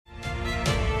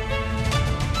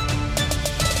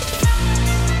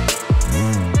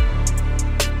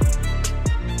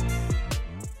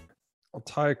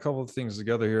tie a couple of things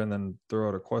together here and then throw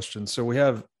out a question. So we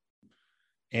have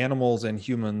animals and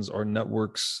humans are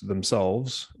networks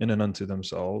themselves in and unto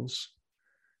themselves,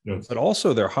 Yes. but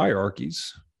also their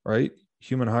hierarchies, right?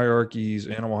 Human hierarchies,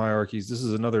 animal hierarchies. This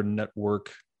is another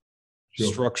network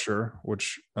structure,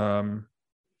 which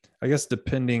I guess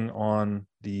depending on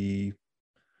the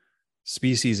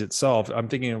species itself, I'm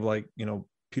thinking of like,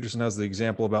 Peterson has the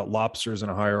example about lobsters in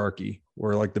a hierarchy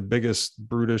where like the biggest,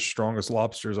 brutish, strongest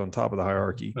lobsters on top of the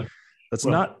hierarchy. That's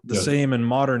not the same in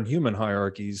modern human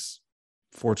hierarchies.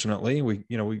 Fortunately, we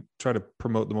try to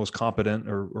promote the most competent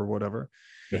or whatever.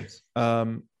 Yes.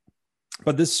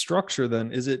 But this structure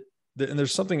then, and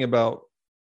there's something about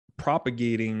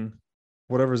propagating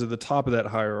whatever's at the top of that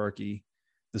hierarchy,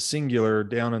 the singular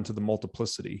down into the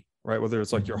multiplicity, right? Whether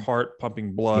it's like your heart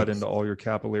pumping blood into all your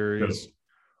capillaries,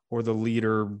 or the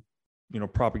leader,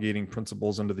 propagating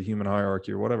principles into the human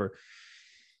hierarchy or whatever.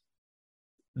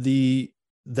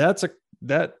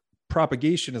 That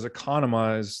propagation is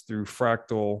economized through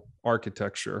fractal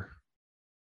architecture,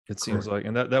 it seems like,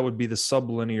 and that would be the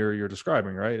sublinear you're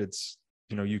describing, right? It's,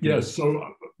 you can. Yes. So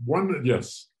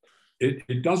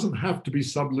it doesn't have to be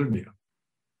sublinear.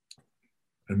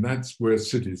 And that's where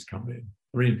cities come in.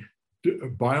 I mean,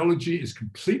 biology is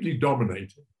completely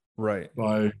dominated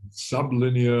by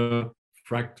sublinear,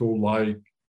 fractal-like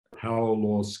power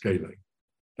law scaling.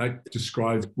 That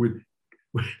describes with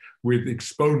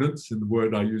exponents, in the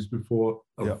word I used before,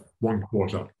 of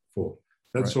 1/4.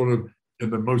 That's sort of, in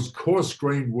the most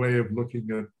coarse-grained way of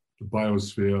looking at the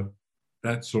biosphere,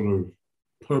 that sort of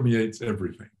permeates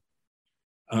everything.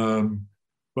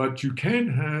 But you can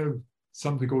have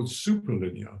something called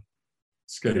superlinear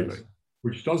scaling,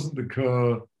 which doesn't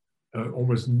occur,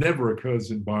 almost never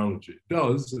occurs in biology. It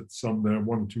does at there are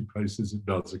 1 or 2 places it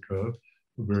does occur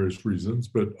for various reasons,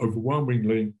 but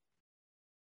overwhelmingly,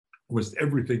 almost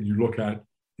everything you look at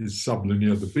is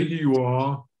sublinear. The bigger you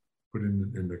are, put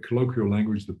in the colloquial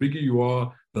language, the bigger you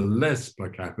are, the less per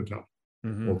capita,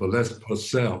 or the less per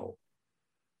cell.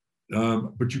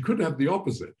 But you could have the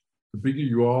opposite. The bigger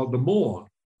you are, the more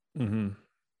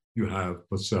you have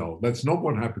per cell. That's not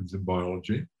what happens in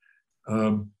biology,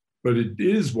 but it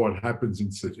is what happens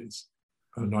in cities.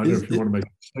 And I don't know if you want to make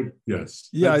a mistake. Yes.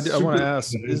 Yeah, I want to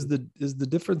ask, is the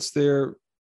difference there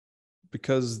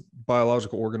because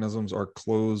biological organisms are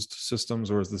closed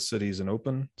systems, or is the cities an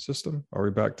open system? Are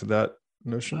we back to that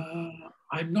notion?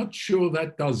 I'm not sure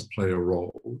that does play a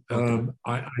role. Okay.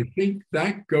 I think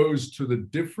that goes to the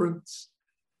difference.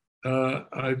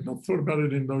 I've not thought about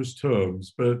it in those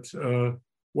terms, but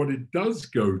what it does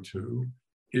go to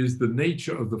is the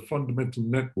nature of the fundamental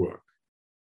network.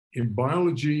 In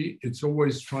biology, it's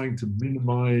always trying to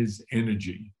minimize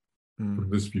energy from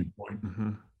this viewpoint.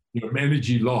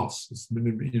 Energy loss,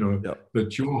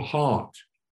 that your heart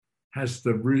has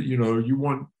to, you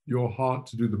want your heart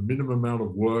to do the minimum amount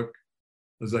of work,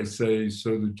 as I say,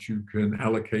 so that you can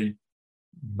allocate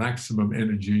maximum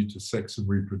energy to sex and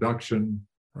reproduction.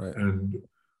 Right.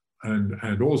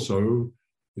 And also,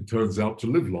 it turns out, to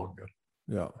live longer.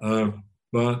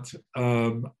 But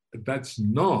that's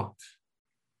not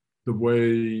the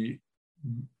way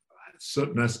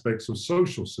certain aspects of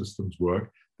social systems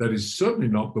work. That is certainly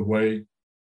not the way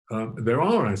there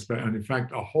are aspects, and in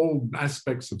fact, a whole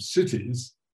aspects of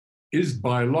cities is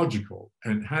biological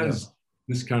and has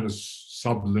this kind of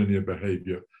sublinear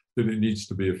behavior, that it needs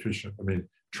to be efficient. I mean,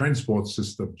 transport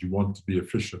systems, you want to be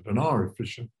efficient and are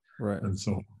efficient, and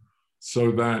so on.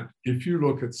 So that if you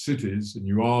look at cities and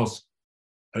you ask,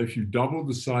 if you double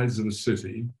the size of a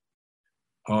city,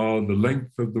 the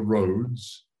length of the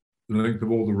roads, the length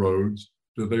of all the roads,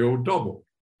 do they all double?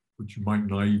 Which you might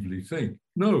naively think.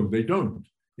 No, they don't.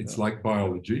 It's like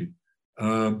biology.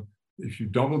 If you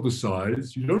double the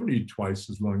size, you don't need twice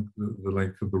as long the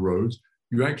length of the roads.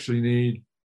 You actually need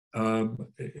only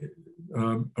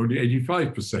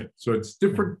 85%. So it's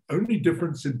different. Only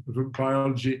difference in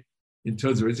biology in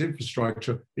terms of its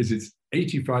infrastructure is it's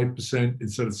 85%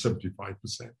 instead of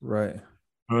 75%. Right.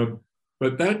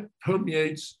 But that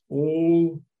permeates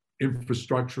all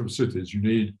infrastructure of cities. You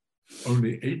need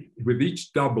only 8 with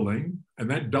each doubling, and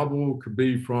that double could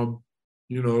be from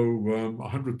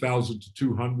 100,000 to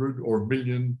 200, or 1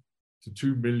 million to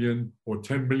 2 million, or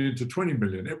 10 million to 20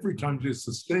 million. Every time it's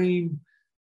the same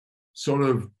sort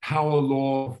of power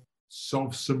law,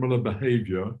 self-similar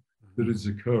behavior that is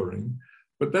occurring.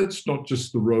 But that's not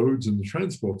just the roads and the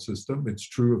transport system. It's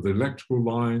true of the electrical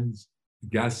lines, the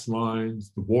gas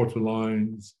lines, the water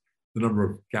lines, the number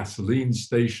of gasoline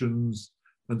stations,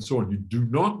 and so on. You do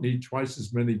not need twice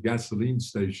as many gasoline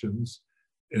stations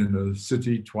in a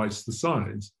city twice the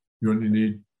size. You only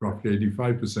need roughly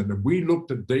 85%. And we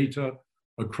looked at data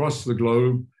across the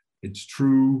globe. It's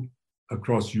true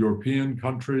across European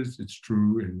countries. It's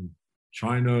true in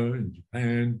China, in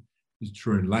Japan. It's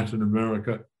true in Latin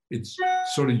America. It's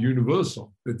sort of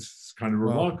universal. It's kind of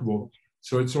remarkable.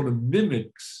 So it sort of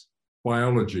mimics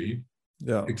biology,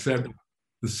 except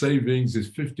the savings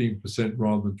is 15%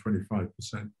 rather than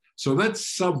 25%. So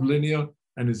that's sublinear,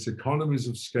 and it's economies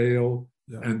of scale.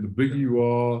 And the bigger you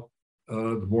are,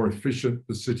 the more efficient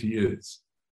the city is.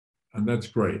 And that's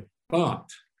great. But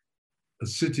a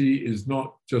city is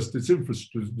not just its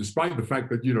infrastructure, despite the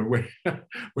fact that, you know,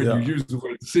 when you use the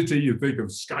word city, you think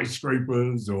of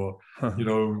skyscrapers or, you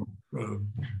know,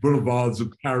 boulevards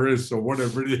of Paris or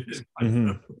whatever it is.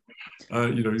 You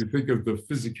know, you think of the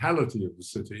physicality of the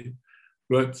city,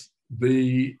 but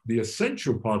the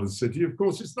essential part of the city, of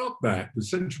course, it's not that. The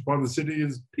essential part of the city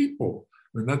is people.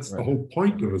 And that's the whole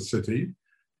point of a city.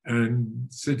 And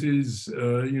cities,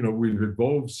 you know, we've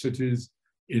evolved cities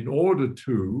in order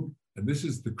to, and this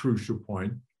is the crucial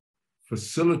point,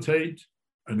 facilitate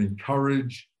and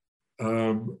encourage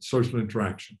social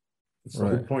interaction. That's the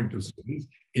whole point of cities.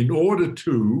 In order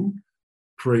to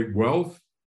create wealth,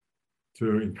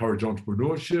 to encourage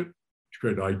entrepreneurship, to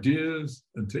create ideas,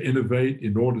 and to innovate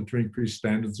in order to increase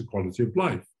standards of quality of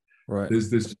life. There's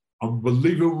this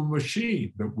unbelievable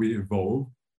machine that we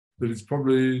evolved that is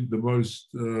probably the most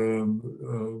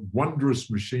wondrous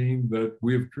machine that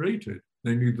we have created,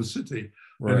 namely the city.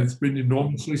 And it's been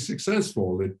enormously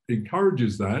successful. It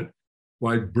encourages that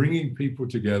by bringing people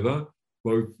together,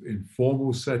 both in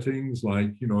formal settings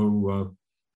like, you know,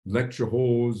 lecture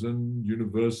halls and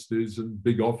universities and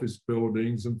big office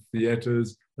buildings and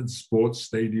theaters and sports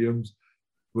stadiums,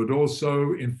 but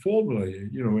also informally,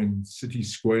 you know, in city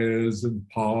squares and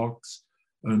parks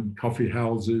and coffee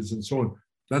houses and so on.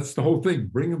 That's the whole thing,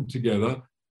 bring them together.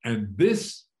 And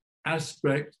this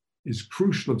aspect is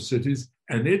crucial of cities,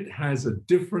 and it has a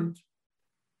different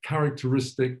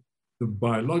characteristic than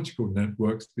biological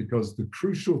networks, because the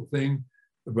crucial thing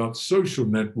about social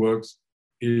networks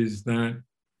is that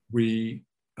we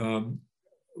have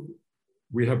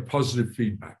positive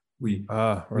feedback. We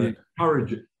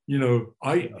encourage it. You know,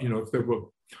 if there were,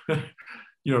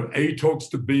 you know, A talks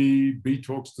to B, B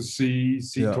talks to C,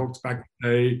 C talks back to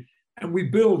A, and we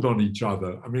build on each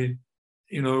other. I mean,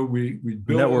 you know, we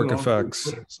build network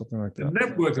effects, something like that. The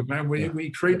network effect.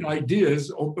 We create ideas.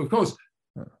 Of course,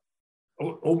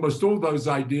 almost all those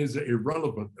ideas are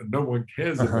irrelevant and no one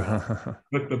cares about.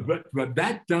 but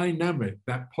that dynamic,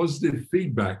 that positive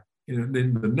feedback in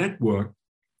the network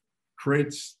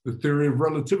creates the theory of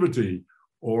relativity,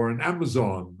 or an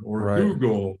Amazon, or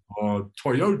Google, or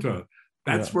Toyota.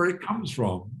 That's where it comes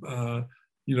from.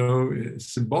 You know,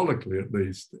 symbolically at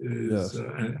least.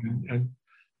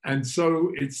 And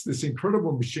so it's this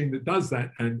incredible machine that does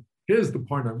that. And here's the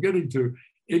point I'm getting to.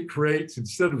 It creates,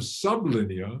 instead of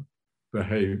sublinear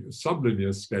behavior,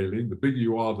 sublinear scaling, the bigger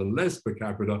you are, the less per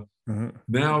capita.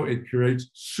 Now it creates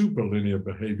superlinear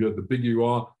behavior. The bigger you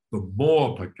are, the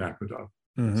more per capita.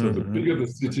 So the bigger the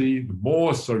city, the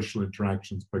more social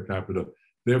interactions per capita.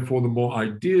 Therefore, the more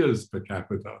ideas per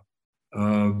capita.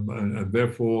 And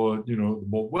therefore, you know, the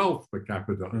more wealth per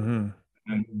capita.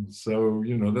 And so,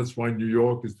 you know, that's why New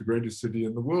York is the greatest city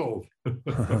in the world.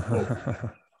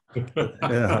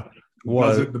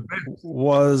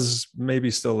 Was,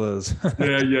 maybe still is.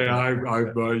 Yes.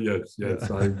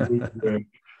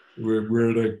 We're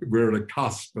at a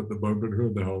cusp at the moment.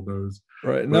 Who the hell knows?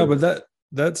 But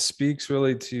that speaks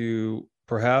really to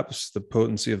perhaps the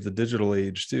potency of the digital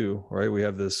age too, right? We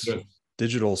have this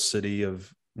digital city of,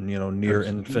 you know, near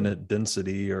infinite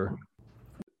density. Or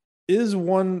is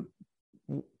one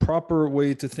proper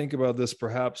way to think about this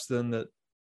perhaps then that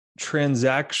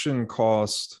transaction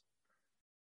costs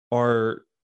are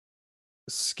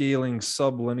scaling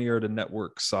sublinear to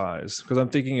network size? Because I'm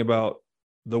thinking about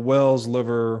the Wells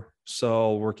liver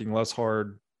cell working less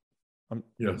hard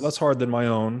than my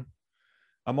own.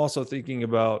 I'm also thinking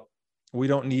about we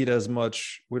don't need as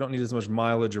much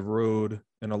mileage of road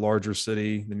in a larger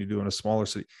city than you do in a smaller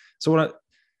city. So when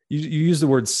you used the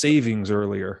word savings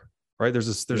earlier, right?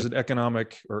 There's an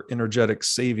economic or energetic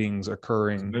savings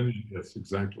occurring. Yes,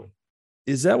 exactly.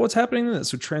 Is that what's happening?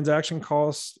 So transaction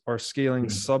costs are scaling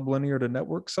sublinear to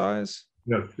network size?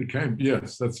 Yeah, it can.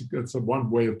 Yes, that's a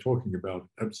one way of talking about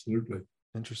it. Absolutely.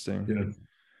 Interesting.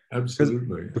 Yeah,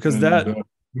 absolutely. Because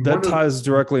that ties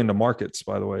directly into markets,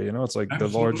 by the way. You know, it's like the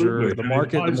larger the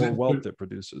market, the more wealth it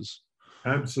produces.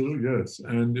 Absolutely, yes.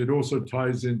 And it also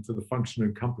ties into the function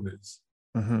of companies.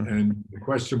 And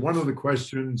one of the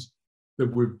questions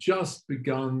that we've just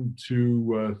begun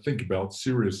to think about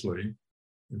seriously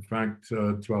In fact,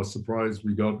 to our surprise,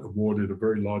 we got awarded a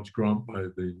very large grant by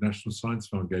the National Science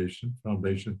Foundation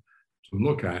to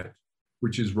look at,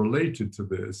 which is related to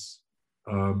this.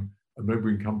 And maybe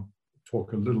we can come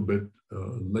talk a little bit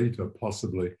later,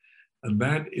 possibly. And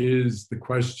that is the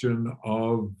question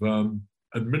of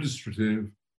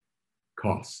administrative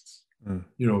costs.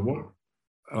 You know, what,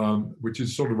 which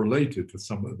is sort of related to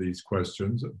some of these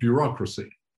questions, bureaucracy.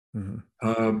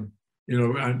 You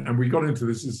know, and we got into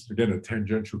this is again a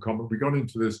tangential comment. We got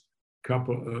into this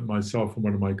couple, myself and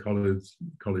one of my colleagues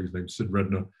named Sid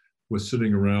Redner, were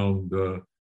sitting around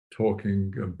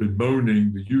talking,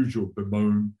 bemoaning the usual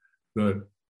bemoan that,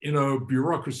 you know,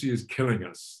 bureaucracy is killing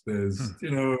us. There's,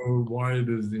 you know, why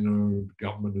does, you know,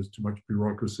 government has too much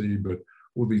bureaucracy, but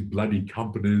all these bloody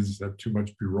companies have too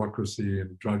much bureaucracy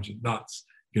and it drives you nuts.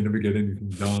 You can never get anything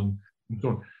done. And so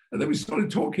on. And then we started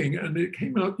talking and it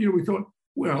came out, you know, we thought,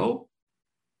 well,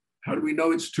 how do we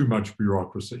know it's too much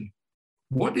bureaucracy?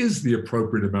 What is the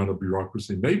appropriate amount of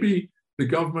bureaucracy? Maybe the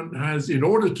government has, in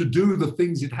order to do the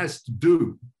things it has to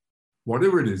do,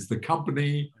 whatever it is, the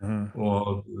company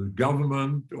or the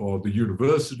government or the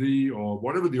university or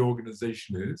whatever the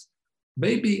organization is,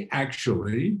 maybe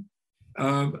actually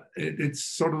it's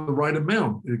sort of the right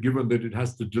amount, given that it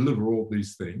has to deliver all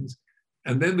these things.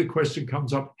 And then the question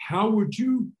comes up,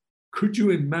 could you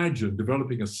imagine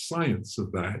developing a science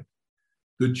of that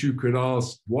you could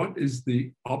ask, what is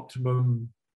the optimum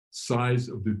size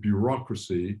of the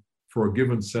bureaucracy for a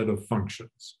given set of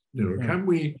functions? You know, can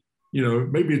we, you know,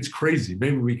 maybe it's crazy,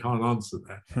 maybe we can't answer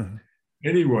that.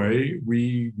 Anyway,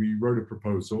 we wrote a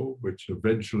proposal, which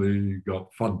eventually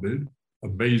got funded.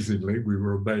 Amazingly, we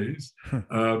were amazed,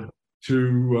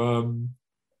 to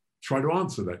try to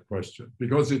answer that question,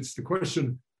 because it's the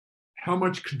question, how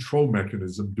much control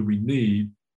mechanism do we need?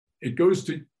 It goes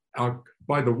to our,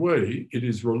 by the way, it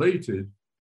is related,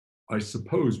 I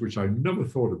suppose, which I never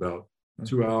thought about,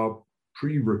 to our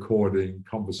pre-recording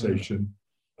conversation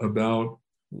about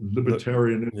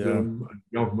libertarianism and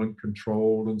government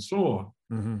control and so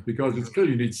on. Because it's clear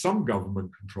you need some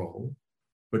government control,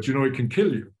 but you know, it can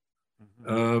kill you.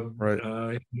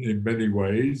 In many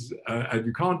ways, and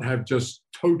you can't have just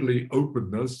totally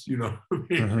openness, you know,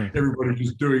 everybody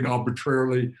just doing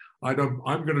arbitrarily. I'm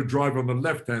going to drive on the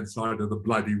left-hand side of the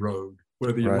bloody road,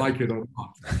 whether you like it or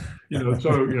not. You know,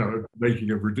 so, you know,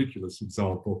 making a ridiculous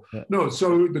example. No,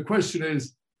 so the question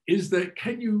is that,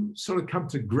 can you sort of come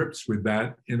to grips with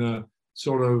that in a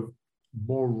sort of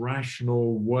more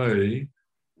rational way,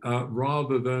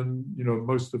 rather than, you know,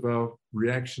 most of our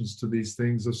reactions to these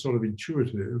things are sort of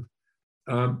intuitive,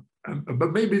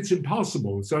 but maybe it's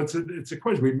impossible. So it's a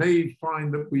question. We may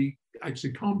find that we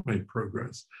actually can't make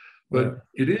progress, but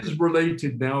it is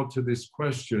related now to this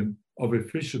question of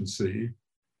efficiency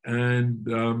and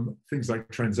things like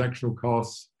transactional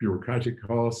costs, bureaucratic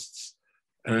costs,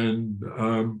 and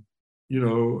you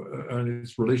know, and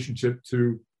its relationship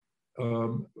to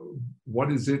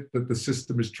what is it that the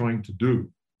system is trying to do?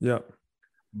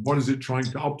 What is it trying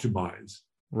to optimize?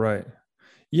 Right.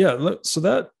 Yeah. So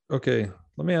that, okay,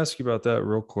 let me ask you about that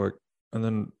real quick and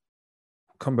then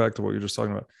come back to what you're just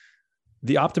talking about.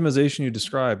 The optimization you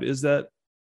described, is that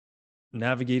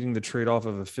navigating the trade-off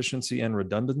of efficiency and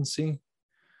redundancy?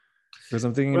 Because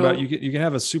I'm thinking about, you can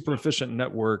have a super efficient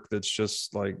network that's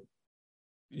just like,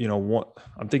 you know,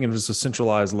 I'm thinking of just a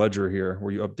centralized ledger here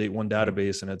where you update one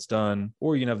database and it's done,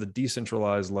 or you can have the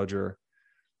decentralized ledger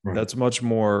that's much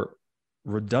more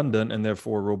redundant and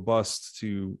therefore robust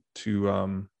to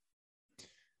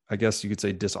I guess you could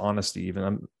say dishonesty.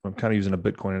 Even I'm kind of using a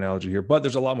Bitcoin analogy here, but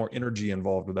there's a lot more energy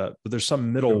involved with that. But there's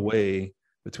some middle way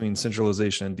between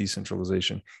centralization and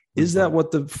decentralization. Is that what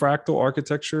the fractal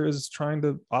architecture is trying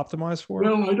to optimize for?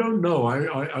 Well, I don't know.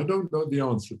 I don't know the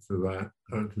answer to that,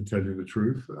 to tell you the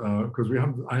truth, because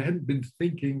I hadn't been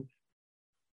thinking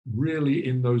really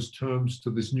in those terms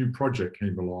till this new project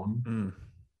came along.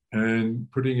 And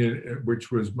putting it,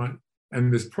 which was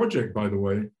and this project, by the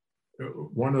way,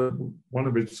 one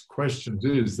of its questions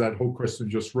is that whole question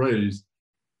just raised: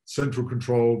 central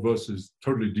control versus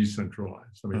totally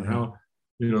decentralized. I mean, how,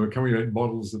 you know, can we make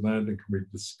models of that, and can we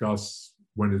discuss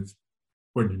when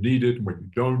you need it and when you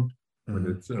don't, when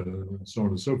it's so on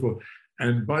and so forth.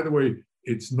 And by the way,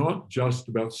 it's not just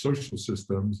about social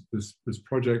systems. This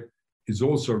project is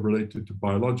also related to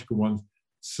biological ones.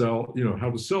 You know, how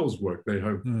the cells work. They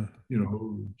have, you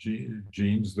know,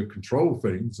 genes that control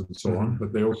things and so on,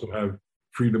 but they also have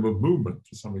freedom of movement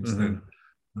to some extent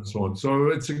and so on. So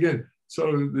it's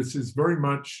this is very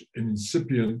much an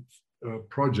incipient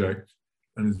project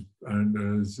and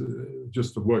is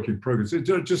just a work in progress. It's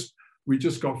just we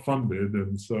just got funded,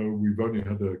 and so we've only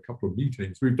had a couple of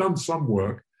meetings. We've done some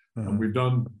work, and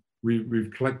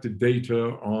we've collected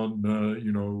data on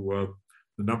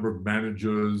the number of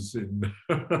managers in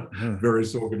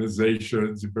various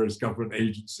organizations, in various government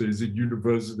agencies, in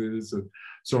universities, and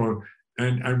so on.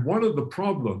 And one of the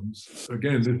problems,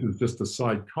 again, this is just a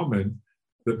side comment,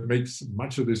 that makes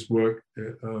much of this work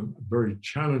very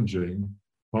challenging,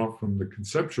 apart from the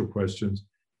conceptual questions,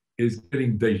 is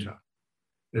getting data.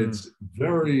 It's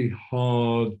very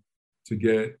hard to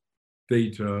get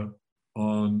data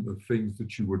on the things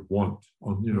that you would want,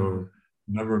 on,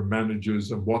 number of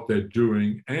managers and what they're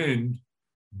doing, and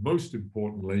most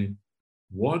importantly,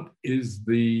 what is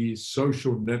the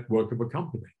social network of a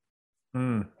company?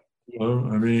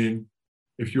 I mean,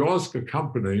 if you ask a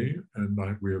company, and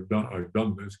I've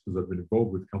done this because I've been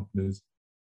involved with companies,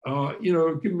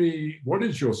 give me, what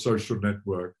is your social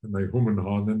network? And they hum and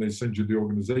ha, and then they send you the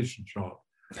organization chart,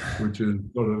 which is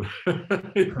sort of,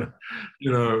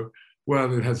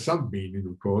 well, it has some meaning,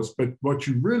 of course, but what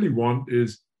you really want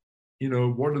is,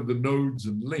 what are the nodes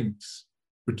and links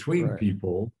between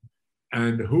people,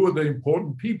 and who are the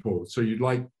important people? So you'd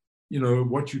like,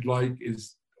 what you'd like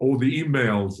is all the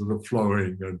emails that are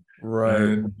flowing, and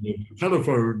the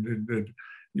telephone,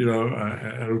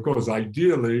 and of course,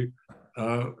 ideally,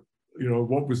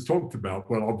 what was talked about.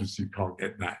 Well, obviously, you can't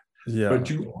get that,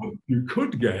 but you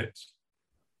could get,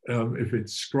 if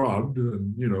it's scrubbed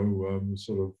and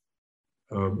sort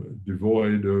of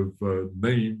devoid of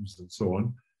names and so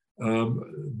on,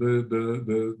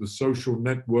 the social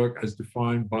network as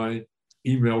defined by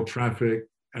email traffic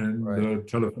and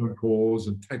telephone calls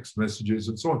and text messages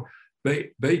and so on.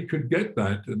 They could get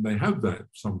that, and they have that,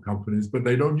 some companies, but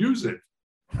they don't use it,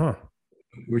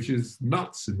 which is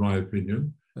nuts in my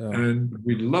opinion. And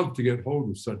we'd love to get hold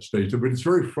of such data, but it's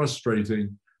very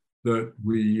frustrating that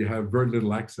we have very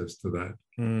little access to that.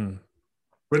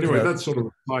 But anyway, that's sort of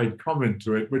a side comment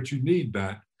to it, but you need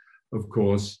that, of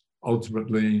course,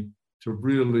 ultimately, to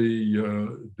really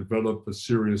develop a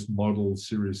serious model,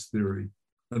 serious theory,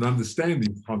 and understand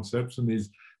these concepts and these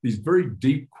very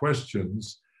deep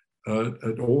questions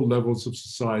at all levels of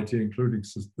society, including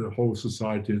the whole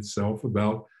society itself,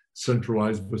 about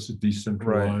centralized versus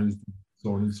decentralized, and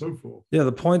so on and so forth. Yeah,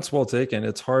 the point's well taken.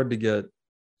 It's hard to get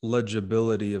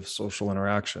legibility of social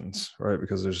interactions, right?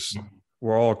 Because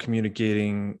we're all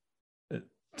communicating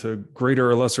to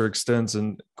greater or lesser extents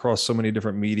and across so many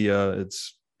different media.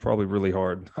 It's probably really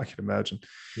hard, I can imagine.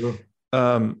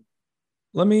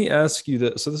 Let me ask you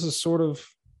that. So this is sort of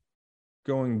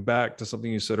going back to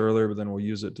something you said earlier, but then we'll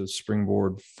use it to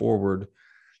springboard forward.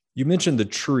 You mentioned the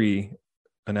tree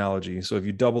analogy. So if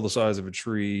you double the size of a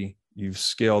tree, you've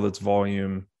scaled its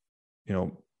volume,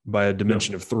 by a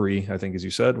dimension of 3, I think, as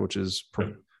you said, which is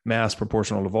mass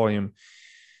proportional to volume.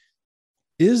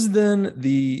 Is then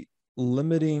the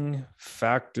limiting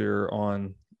factor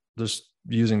on just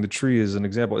using the tree as an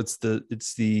example, it's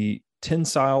the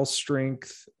tensile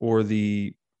strength, or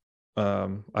the I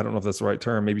don't know if that's the right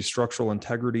term, maybe structural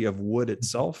integrity of wood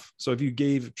itself? So if you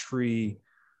gave a tree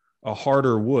a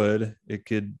harder wood, it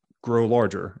could grow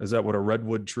larger. Is that what a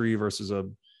redwood tree versus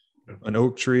an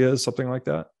oak tree is? Something like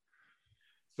that?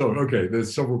 So, okay,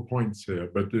 there's several points here,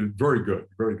 but they're very good,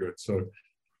 very good. So,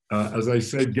 as I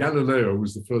said, Galileo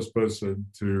was the first person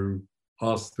to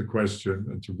ask the question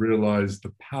and to realize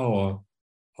the power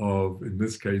of, in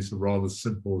this case, a rather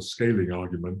simple scaling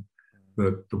argument,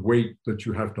 that the weight that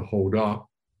you have to hold up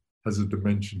has a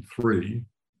dimension 3,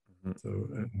 so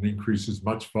it increases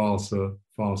much faster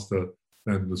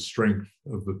than the strength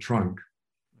of the trunk,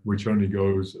 which only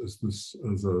goes as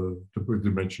a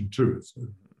dimension 2. It's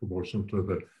proportional to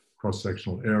the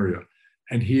cross-sectional area.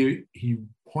 And he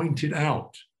pointed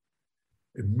out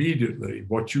immediately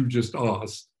what you just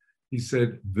asked. He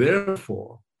said,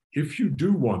 therefore, if you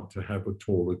do want to have a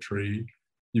taller tree,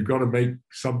 you've got to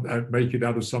make it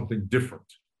out of something different.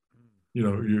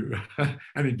 And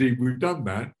indeed we've done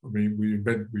that. I mean, we've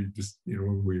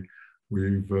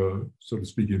so to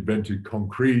speak invented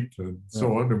concrete and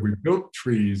so on, and we built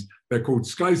trees. They're called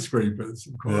skyscrapers,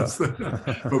 of course.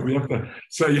 But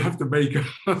you have to make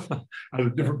out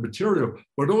of different material.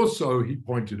 But also, he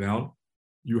pointed out,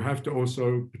 you have to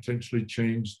also potentially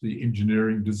change the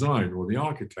engineering design or the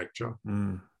architecture.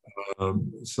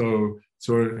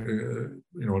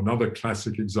 Another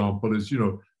classic example is,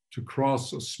 to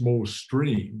cross a small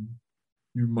stream,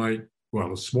 a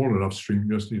small enough stream,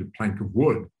 you just need a plank of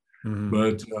wood.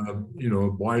 But, a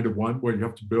wider one where you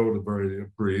have to build a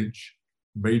bridge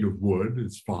made of wood,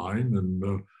 it's fine,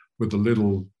 and with the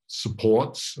little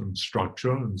supports and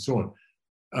structure and so on.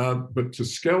 But to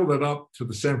scale that up to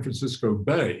the San Francisco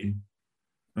Bay,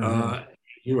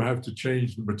 You have to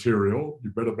change the material.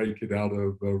 You better make it out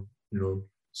of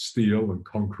steel and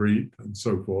concrete and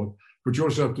so forth. But you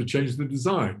also have to change the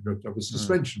design. You have to have a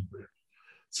suspension bridge.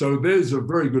 So there's a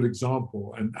very good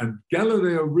example. And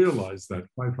Galileo realized that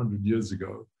 500 years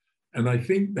ago. And I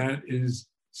think that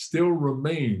still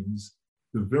remains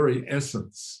the very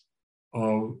essence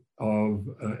of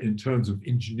in terms of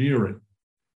engineering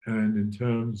and in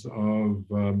terms of,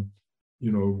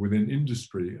 within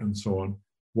industry and so on,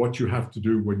 what you have to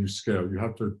do when you scale. You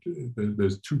have to,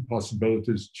 there's two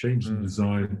possibilities: change the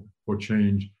design or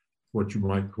change what you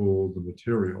might call the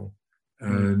material.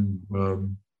 And,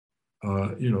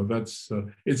 that's,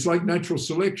 it's like natural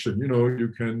selection. You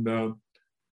can, I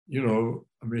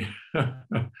mean,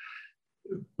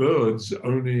 birds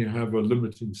only have a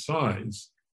limiting size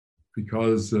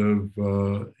because of,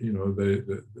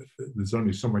 there's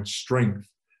only so much strength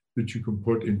that you can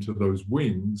put into those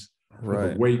wings,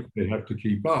 the weight they have to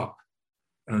keep up.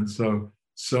 And so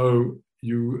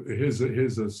here's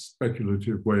a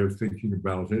speculative way of thinking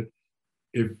about it.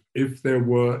 If there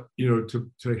were,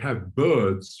 to have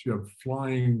birds, you have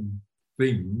flying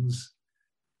things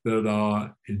that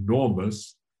are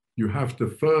enormous, you have to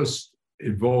first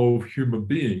evolve human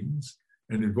beings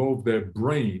and evolve their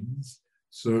brains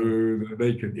so that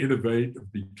they can innovate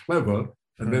and be clever,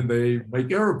 and then they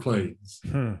make airplanes,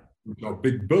 which are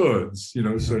big birds,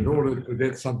 so in order to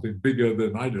get something bigger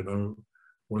than, I don't know,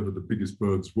 whatever the biggest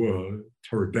birds were,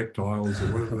 pterodactyls or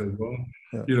whatever they were,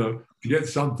 to get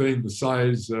something the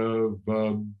size of,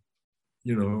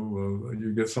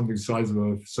 you get something the size of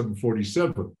a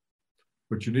 747,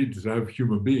 but you need to have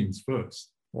human beings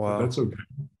first. Wow. But that's okay.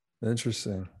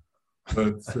 Interesting.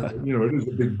 But, it is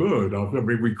a big bird. I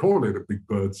mean, we call it a big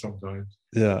bird sometimes.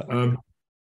 Yeah.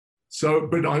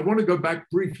 But I want to go back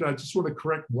briefly. I just want to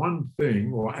correct one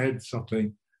thing or add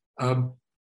something. The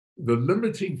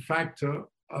limiting factor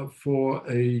for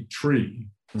a tree,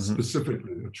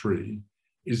 specifically a tree,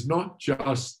 is not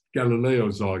just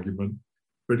Galileo's argument,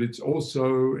 but it's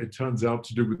also, it turns out,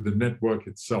 to do with the network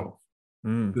itself.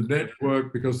 The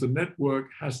network, because the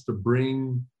network has to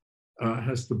bring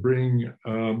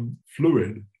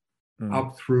fluid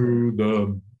up through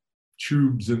the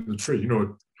tubes in the tree. A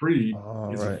tree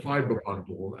is a fiber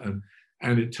bundle,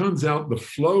 and it turns out the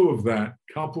flow of that,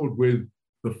 coupled with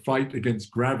the fight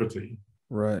against gravity,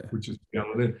 which is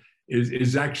Galileo,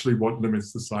 is actually what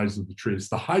limits the size of the tree. It's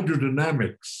the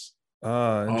hydrodynamics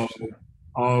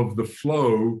of the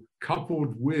flow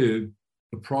coupled with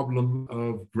the problem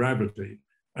of gravity.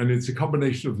 And it's a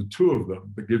combination of the two of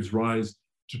them that gives rise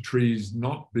to trees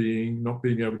not being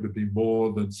able to be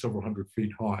more than several hundred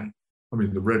feet high. I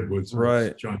mean, the redwoods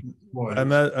are giant. I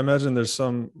imagine there's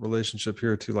some relationship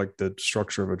here to like the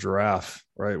structure of a giraffe,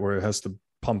 right? Where it has to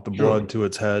pump the blood to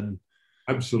its head.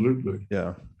 Absolutely.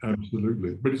 Yeah.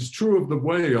 Absolutely. But it's true of the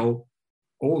whale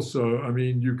also. I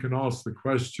mean, you can ask the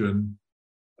question,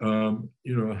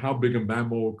 how big a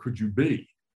mammal could you be?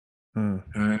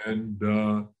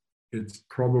 And it's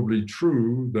probably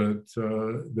true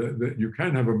that you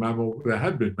can have a mammal. There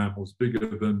have been mammals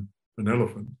bigger than an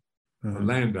elephant, a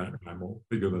land mammal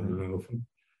bigger than an elephant.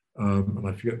 And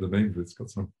I forget the name of it. It's got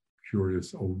some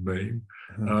curious old name.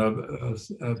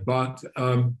 But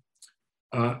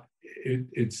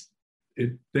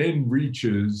it then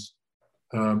reaches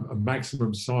a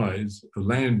maximum size. A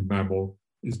land mammal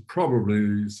is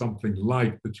probably something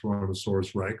like the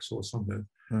Tyrannosaurus Rex or something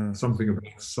of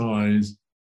that size.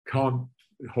 Can't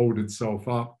hold itself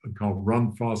up and can't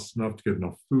run fast enough to get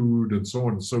enough food and so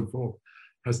on and so forth.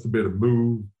 Has to be able to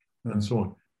move and so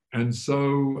on. And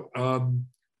so,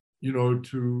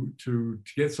 to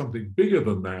get something bigger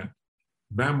than that,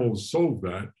 mammals solve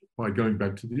that by going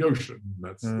back to the ocean.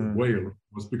 That's the whale,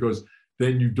 was because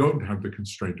then you don't have the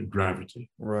constraint of gravity.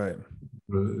 Right.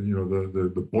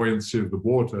 The buoyancy of the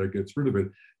water gets rid of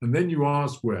it. And then you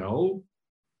ask, well,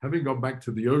 having gone back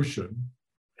to the ocean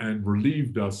and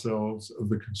relieved ourselves of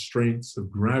the constraints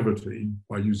of gravity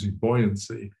by using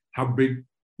buoyancy, how big,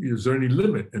 is there any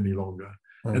limit any longer?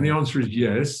 And the answer is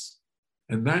yes.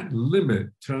 And that limit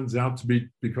turns out to be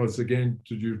because, again,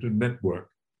 due to network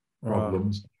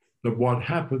problems, that what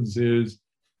happens is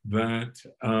that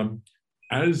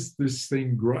as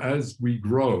we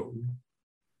grow,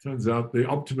 turns out the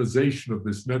optimization of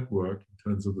this network, in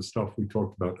terms of the stuff we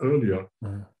talked about earlier,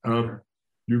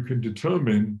 you can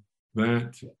determine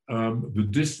that the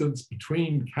distance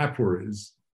between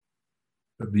capillaries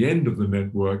at the end of the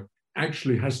network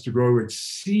actually has to grow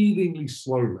exceedingly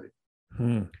slowly,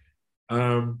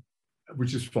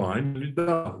 which is fine, and it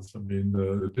does. I mean,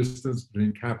 the distance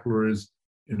between capillaries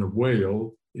in a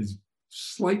whale is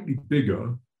slightly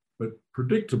bigger but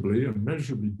predictably and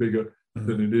measurably bigger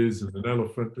than it is in an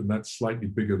elephant, and that's slightly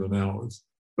bigger than ours.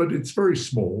 But it's very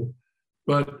small.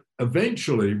 But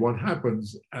eventually, what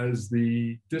happens as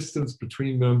the distance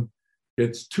between them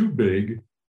gets too big,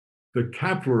 the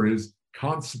capillaries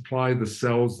can't supply the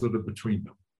cells that are between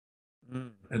them.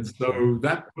 And so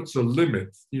that puts a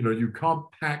limit. You can't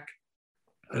pack,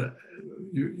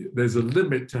 there's a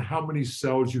limit to how many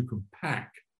cells you can pack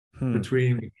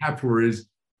between the capillaries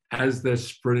as they're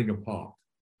spreading apart.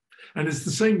 And it's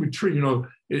the same with trees.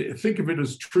 Think of it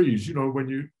as trees. When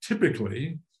you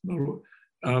typically,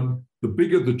 the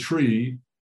bigger the tree,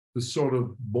 the sort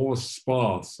of more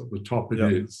sparse at the top it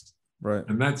is. Right.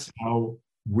 And that's how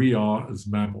we are as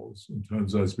mammals, in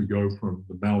terms of as we go from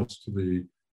the mouse to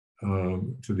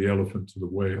the elephant to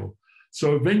the whale.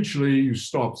 So eventually you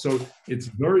stop. So it's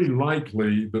very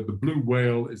likely that the blue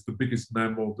whale is the biggest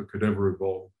mammal that could ever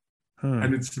evolve.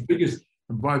 And it's the biggest,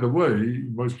 and by the way,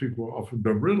 most people often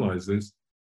don't realize this,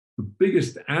 the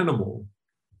biggest animal,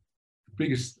 the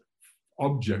biggest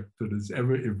object that has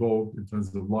ever evolved in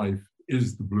terms of life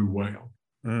is the blue whale.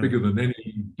 Bigger than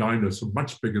any dinosaur,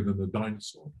 much bigger than the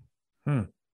dinosaur.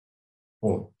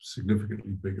 Or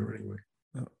significantly bigger anyway.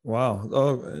 Wow.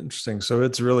 Oh, interesting. So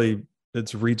it's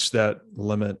reached that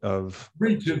limit of...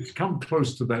 It's come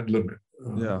close to that limit.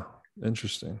 Yeah.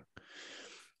 Interesting.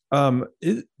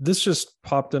 This just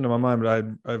popped into my mind, but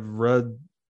I've read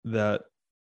that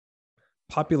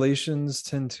populations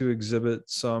tend to exhibit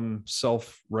some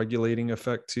self-regulating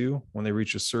effect too when they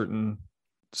reach a certain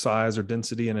size or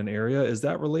density in an area. Is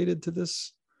that related to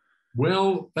this?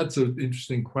 Well, that's an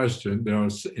interesting question. There are,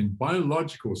 in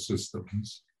biological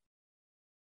systems,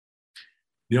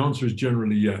 the answer is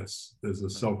generally yes. There's a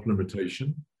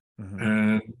self-limitation,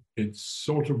 and it's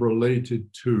sort of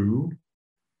related to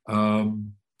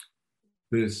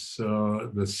the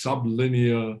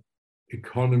sublinear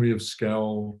economy of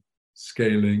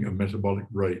scaling and metabolic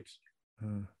rate.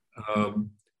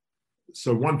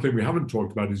 So one thing we haven't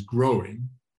talked about is growing,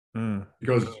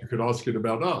 because you could ask it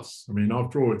about us. I mean,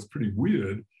 after all, it's pretty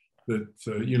weird that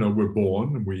we're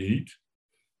born and we eat,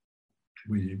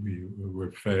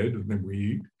 we're fed, and then we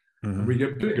eat, and we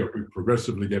get bigger. We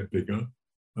progressively get bigger,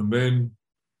 and then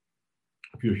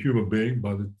if you're a human being,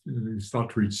 you start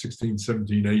to reach 16,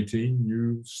 17, 18,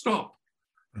 you stop,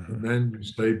 and then you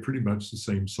stay pretty much the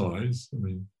same size. I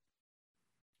mean,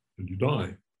 and you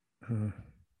die. I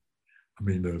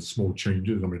mean, there are small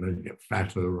changes. I mean, I get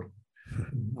fatter.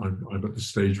 I'm at the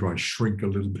stage where I shrink a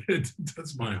little bit.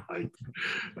 That's my height,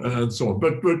 and so on.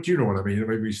 But you know what I mean. I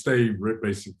mean, we stay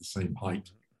basically the same height,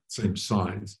 same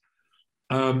size,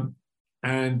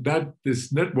 and that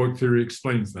this network theory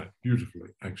explains that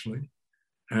beautifully, actually.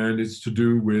 And it's to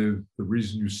do with the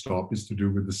reason you stop is to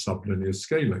do with the sublinear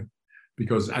scaling,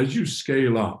 because as you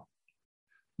scale up,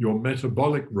 your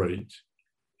metabolic rate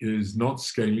is not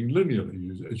scaling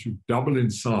linearly. As you double in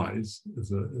size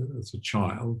as a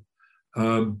child,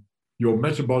 your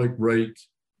metabolic rate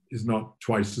is not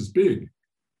twice as big.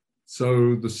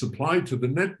 So the supply to the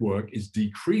network is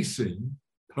decreasing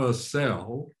per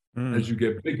cell as you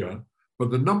get bigger, but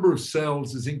the number of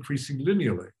cells is increasing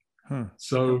linearly.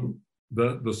 So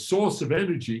the source of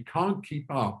energy can't keep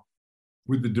up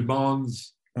with the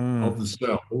demands of the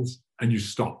cells, and you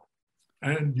stop.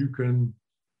 And you can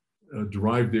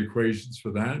derive the equations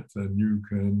for that, and you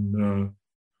can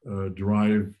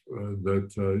derive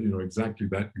that, exactly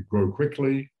that. You grow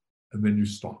quickly, and then you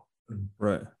stop. And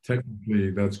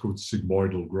technically, that's called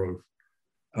sigmoidal growth.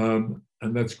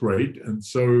 And that's great. And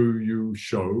so you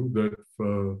show that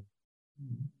for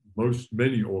most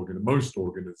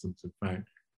organisms, in fact,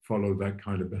 follow that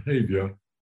kind of behavior,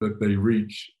 that they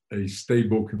reach a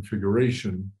stable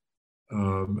configuration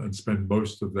and spend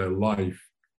most of their life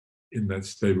in that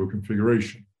stable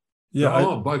configuration. By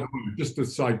the way, just a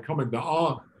side comment, there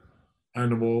are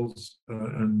animals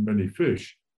and many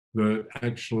fish that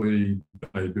actually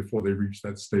die before they reach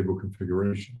that stable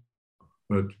configuration.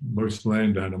 But most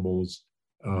land animals,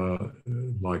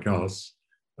 like us,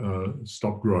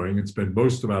 stop growing and spend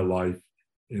most of our life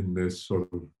in this sort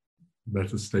of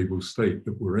metastable state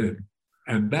that we're in.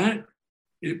 And that,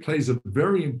 it plays a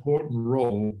very important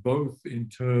role, both in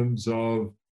terms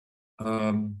of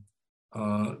the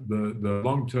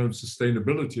long-term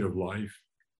sustainability of life,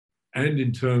 and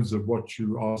in terms of what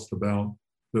you asked about,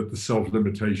 that the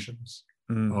self-limitations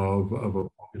of a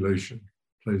population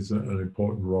plays an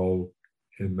important role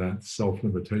in that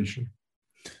self-limitation.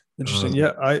 Interesting.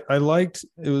 I liked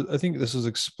it. I think this was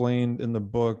explained in the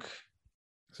book.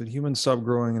 It said human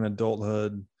subgrowing in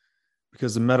adulthood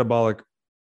because the metabolic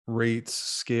rates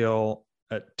scale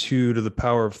at 2 to the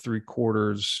power of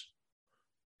 3/4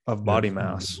 of body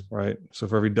mass, right? So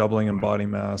for every doubling in body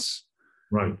mass,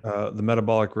 the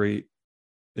metabolic rate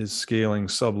is scaling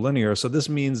sublinear. So this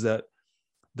means that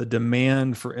the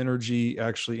demand for energy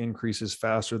actually increases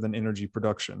faster than energy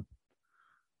production.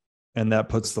 And that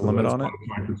puts the limit on it?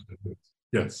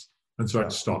 Yes. And so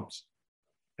it stops.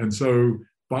 And so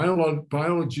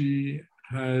biology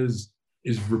is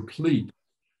replete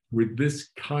with this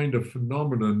kind of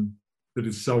phenomenon that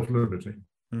is self-limiting.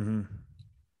 Mm-hmm.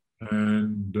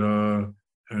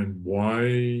 And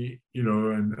why,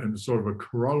 and sort of a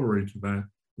corollary to that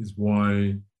is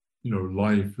why,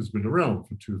 life has been around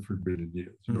for 2-3 billion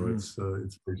years.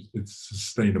 It's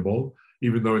sustainable,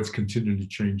 even though it's continually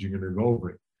changing and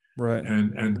evolving. Right.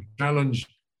 And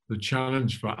the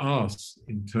challenge for us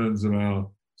in terms of our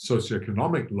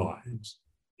socioeconomic lives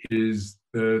is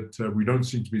that we don't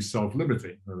seem to be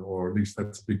self-limiting, or at least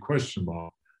that's a big question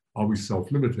mark. Are we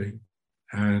self-limiting?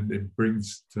 And it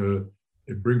brings to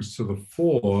the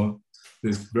fore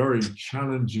this very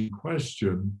challenging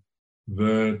question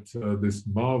that this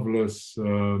marvelous,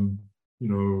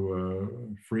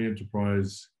 free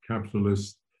enterprise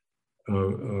capitalist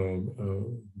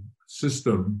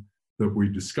system that we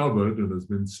discovered and has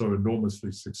been so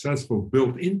enormously successful,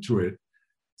 built into it,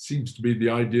 seems to be the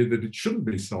idea that it shouldn't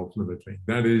be self-limiting.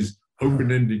 That is,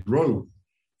 open-ended growth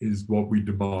is what we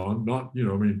demand, not,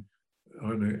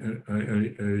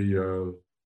 a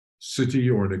city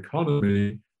or an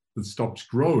economy that stops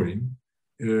growing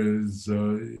is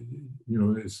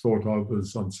thought of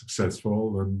as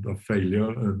unsuccessful and a failure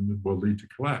and will lead to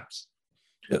collapse.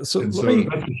 Yeah, so that's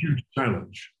a huge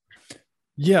challenge.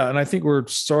 Yeah, and I think we're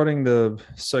starting to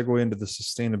segue into the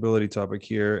sustainability topic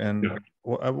here. And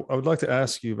I would like to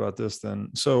ask you about this then.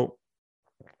 So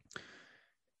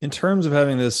in terms of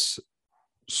having this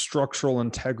structural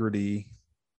integrity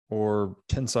or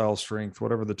tensile strength,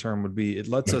 whatever the term would be, it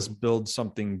lets us build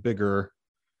something bigger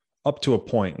up to a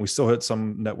point. We still hit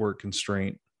some network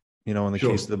constraint, in the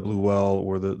case of the blue well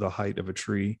or the height of a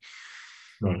tree.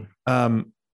 Right.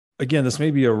 Again, this may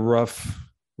be a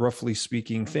roughly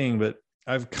speaking thing, but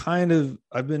I've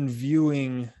been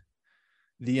viewing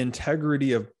the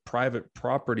integrity of private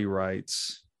property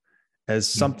rights as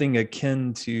something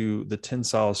akin to the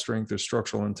tensile strength or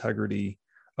structural integrity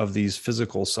of these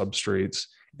physical substrates.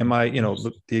 And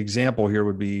the example here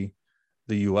would be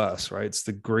the US, right? It's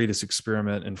the greatest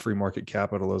experiment in free market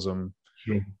capitalism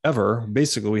ever.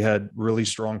 Basically, we had really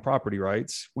strong property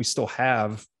rights. We still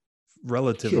have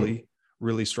relatively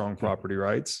really strong property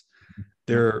rights.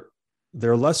 They're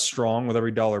less strong with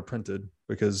every dollar printed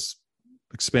because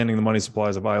expanding the money supply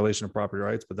is a violation of property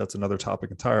rights, but that's another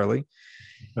topic entirely.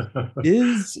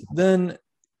 Is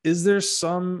there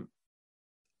some,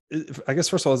 I guess,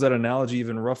 first of all, is that analogy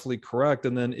even roughly correct?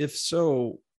 And then if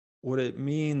so, would it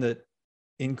mean that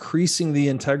increasing the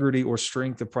integrity or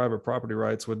strength of private property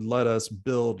rights would let us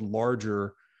build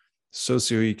larger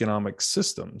socioeconomic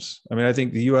systems? I mean, I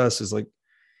think the US is it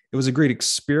was a great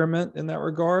experiment in that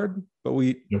regard, but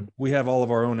we have all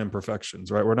of our own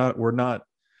imperfections, right? We're not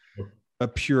a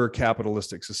pure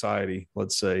capitalistic society,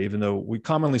 let's say, even though we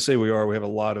commonly say we are. We have a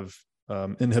lot of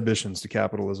inhibitions to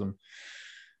capitalism.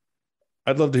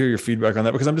 I'd love to hear your feedback on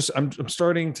that, because I'm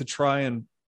starting to try and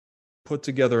put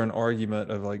together an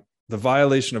argument of the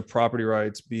violation of property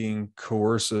rights being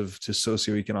coercive to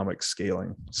socioeconomic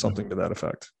scaling, something to that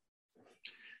effect.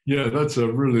 Yeah, that's a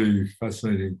really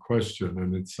fascinating question.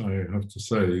 And I have to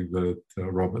say that,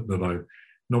 Robert, that I've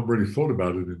not really thought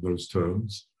about it in those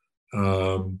terms.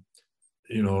 In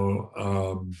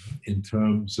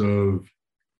terms of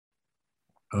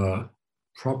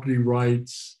property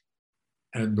rights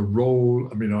and the role,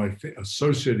 I think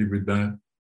associated with that,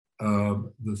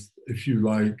 if you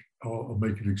like, I'll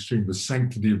make it extreme, the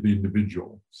sanctity of the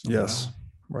individual. Yes,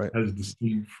 right. As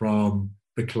distinct from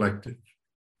the collective.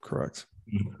 Correct.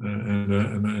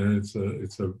 And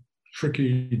it's a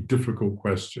tricky, difficult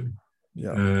question.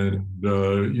 Yeah. And,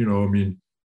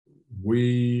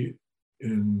 we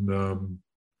in the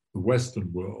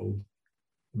Western world,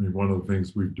 one of the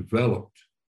things we've developed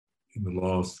in the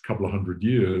last couple of hundred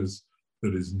years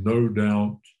that is no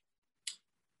doubt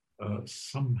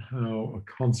somehow a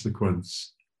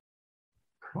consequence,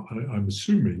 I'm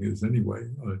assuming is anyway,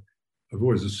 I've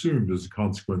always assumed as a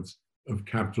consequence of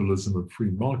capitalism and free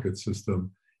market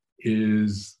system,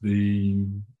 is the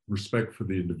respect for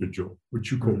the individual,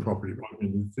 which you call property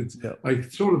right. I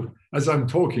sort of, as I'm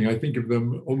talking, I think of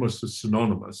them almost as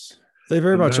synonymous. They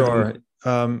very much are.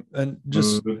 And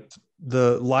just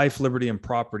the life, liberty, and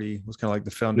property was kind of like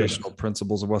the foundational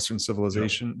principles of Western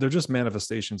civilization. They're just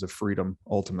manifestations of freedom,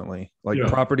 ultimately.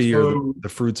 Property are the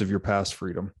fruits of your past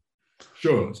freedom.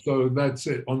 Sure. So that's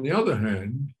it. On the other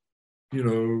hand,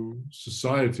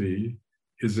 society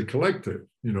is a collective,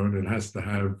 and it has to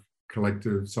have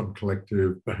some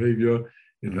collective behavior.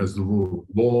 It has the rule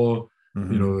of law.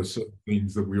 There's certain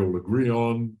things that we all agree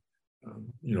on.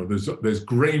 There's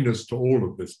grayness to all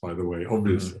of this, by the way.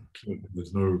 Obviously,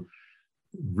 there's no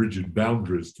rigid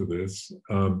boundaries to this.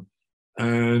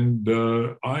 And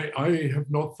I have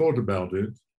not thought about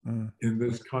it in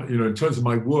this kind, in terms of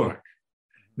my work.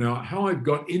 Now, how I've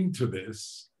got into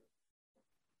this,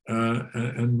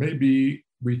 and maybe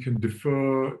we can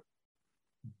defer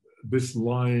this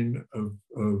line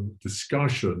of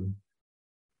discussion,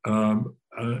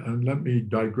 and let me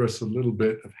digress a little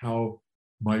bit of how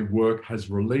my work has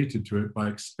related to it by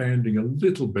expanding a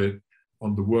little bit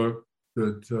on the work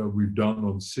that we've done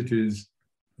on cities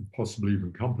and possibly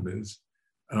even companies,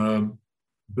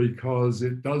 because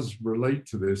it does relate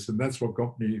to this, and that's what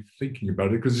got me thinking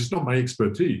about it, because it's not my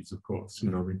expertise, of course. I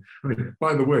mean,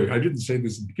 by the way, I didn't say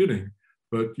this in the beginning,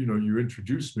 but you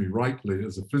introduced me rightly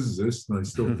as a physicist, and I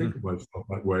still think of myself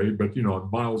that way, but I'm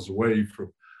miles away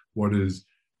from what is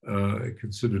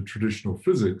considered traditional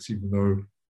physics, even though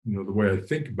the way I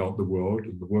think about the world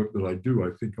and the work that I do,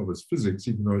 I think of as physics,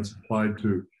 even though it's applied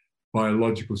to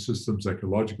biological systems,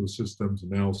 ecological systems,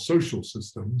 and now social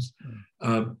systems.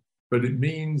 But it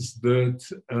means that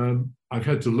I've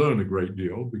had to learn a great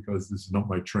deal because this is not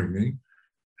my training.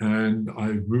 And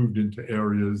I've moved into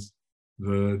areas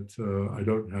that I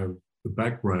don't have the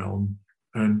background.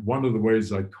 And one of the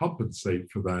ways I compensate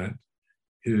for that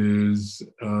is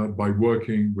by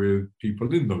working with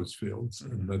people in those fields.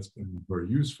 And that's been very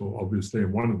useful, obviously.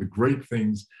 And one of the great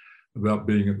things about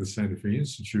being at the Santa Fe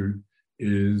Institute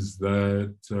is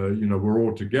that, we're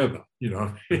all together,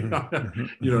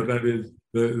 that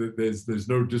is, there's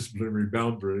no disciplinary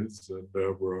boundaries, and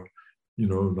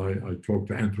and I talk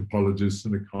to anthropologists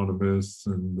and economists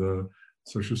and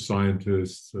social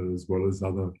scientists, as well as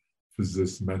other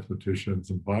physicists,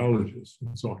 mathematicians, and biologists,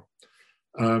 and so on.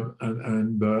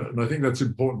 And I think that's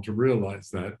important to realize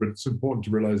that, but it's important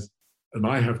to realize, and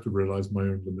I have to realize my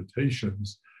own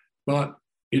limitations. But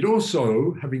it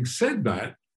also, having said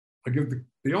that, I give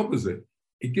the opposite.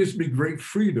 It gives me great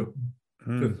freedom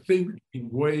to think in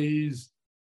ways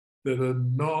that are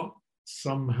not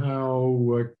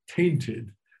somehow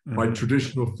tainted by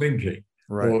traditional thinking.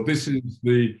 Right. Or this is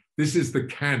the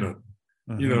canon.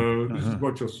 This is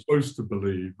what you're supposed to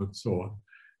believe, and so on.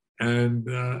 And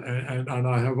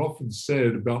I have often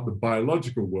said about the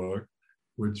biological work,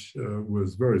 which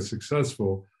was very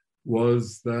successful,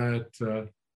 was that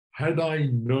had I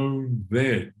known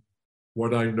then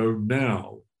what I know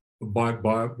now about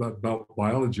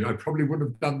biology, I probably wouldn't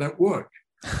have done that work.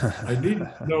 I needed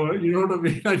to know, you know what I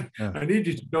mean? I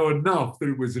needed to know enough that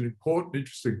it was an important,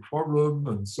 interesting problem,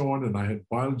 and so on. And I had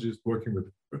biologists working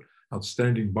with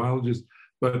outstanding biologists,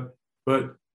 but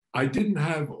I didn't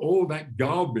have all that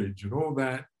garbage and all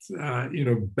that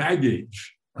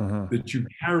baggage that you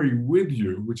carry with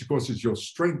you, which of course is your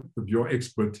strength of your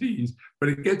expertise, but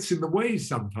it gets in the way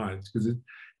sometimes because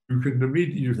you can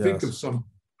immediately think of some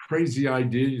crazy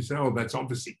idea, you say, oh, that's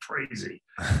obviously crazy.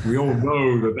 We all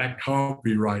know that can't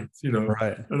be right,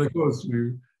 Right. And of course,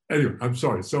 anyway, I'm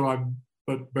sorry. So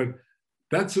but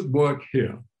that's at work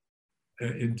here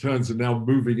in terms of now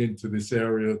moving into this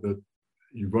area that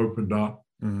you've opened up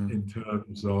in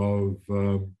terms of,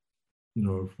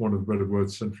 if one of the better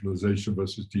words, centralization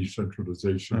versus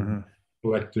decentralization,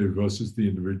 collective versus the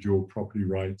individual, property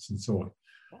rights, and so on.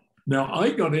 Now,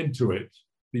 I got into it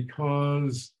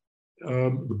because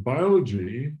the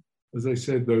biology, as I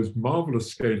said, those marvelous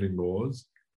scaling laws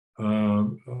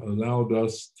allowed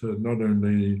us to not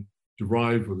only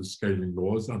derive with the scaling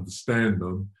laws, understand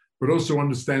them, but also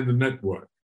understand the network.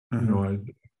 I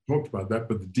talked about that,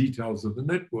 but the details of the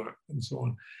network and so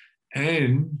on.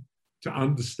 And to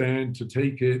understand, to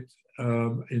take it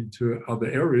into other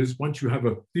areas. Once you have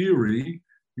a theory,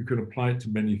 you can apply it to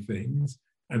many things.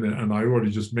 And I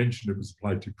already just mentioned it was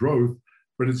applied to growth,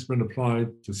 but it's been applied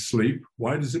to sleep.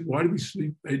 Why do we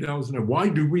sleep 8 hours a night? Why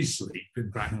do we sleep,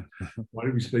 in fact? Why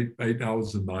do we sleep 8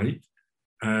 hours a night?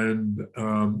 And,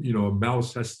 a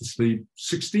mouse has to sleep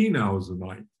 16 hours a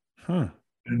night.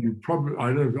 And you probably,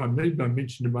 maybe I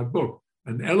mentioned in my book,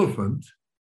 an elephant,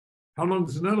 how long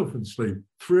does an elephant sleep?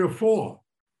 3 or 4.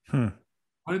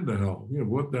 What the hell?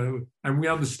 What the hell? And we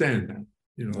understand that,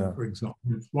 for example.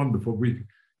 It's wonderful. We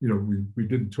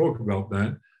didn't talk about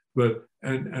that. But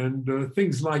and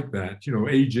things like that,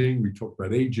 aging. We talked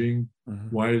about aging.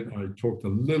 Why I talked a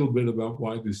little bit about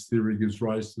why this theory gives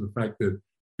rise to the fact that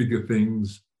bigger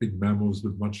things, big mammals,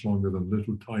 live much longer than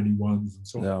little tiny ones, and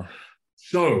so on.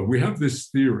 So we have this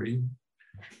theory,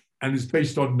 and it's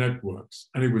based on networks.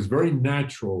 And it was very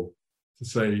natural to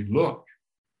say, look,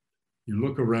 you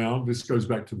look around, this goes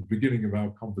back to the beginning of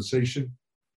our conversation,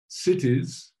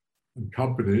 cities and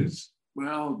companies,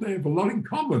 well, they have a lot in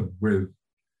common with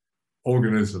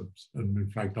organisms. And in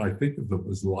fact, I think of them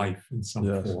as life in some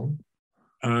form.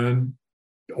 And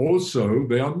also,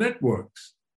 they are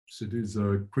networks. Cities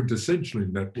are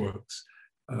quintessentially networks.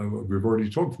 We've already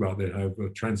talked about they have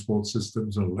transport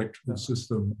systems and electrical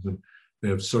systems, and they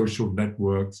have social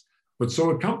networks. But so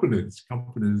are companies.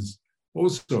 Companies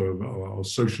also are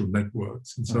social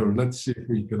networks. And so let's see if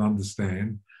we can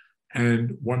understand.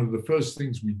 And one of the first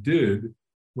things we did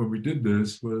when we did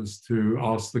this was to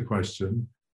ask the question,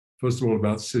 first of all,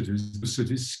 about cities, the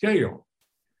city's scale.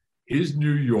 Is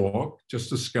New York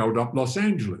just a scaled up Los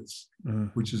Angeles,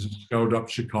 which is a scaled up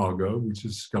Chicago, which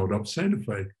is scaled up Santa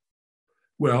Fe?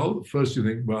 Well, first you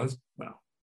think, well,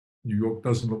 New York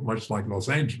doesn't look much like Los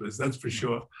Angeles, that's for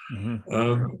sure.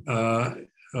 And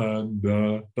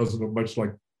doesn't look much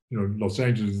like, Los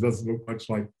Angeles doesn't look much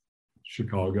like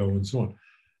Chicago and so on.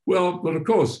 Well, but of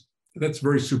course, that's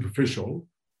very superficial,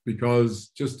 because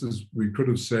just as we could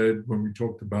have said when we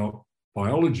talked about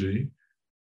biology,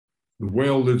 the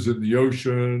whale lives in the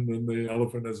ocean, and the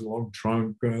elephant has a long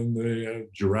trunk, and the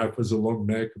giraffe has a long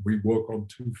neck, and we walk on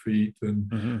 2 feet, and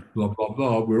blah, blah,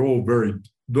 blah. We're all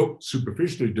look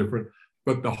superficially different.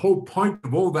 But the whole point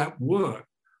of all that work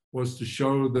was to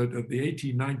show that at the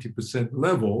 80-90%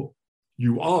 level,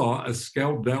 you are a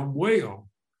scaled down whale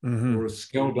or a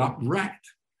scaled up rat,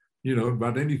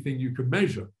 about anything you can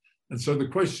measure. And so the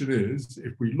question is,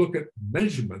 if we look at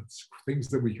measurements, things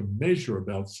that we can measure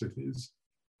about cities,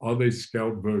 are they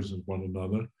scaled versions of one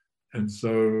another? And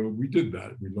so we did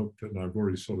that. We looked, and I've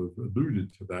already sort of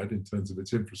alluded to that in terms of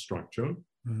its infrastructure.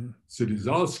 Cities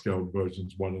are scaled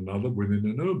versions of one another within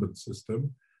an urban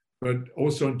system, but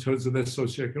also in terms of their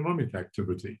socioeconomic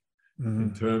activity,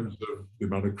 in terms of the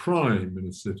amount of crime in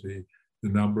a city, the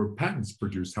number of patents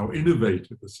produced, how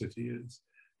innovative a city is,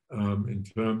 in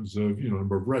terms of,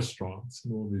 number of restaurants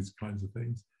and all these kinds of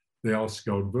things. They are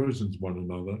scaled versions of one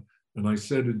another. And I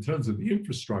said, in terms of the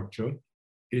infrastructure,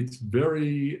 it's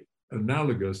very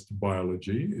analogous to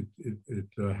biology. It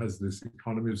has this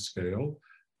economy of scale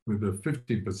with a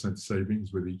 15%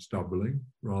 savings with each doubling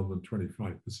rather than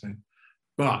 25%.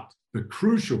 But the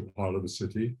crucial part of the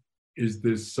city is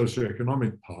this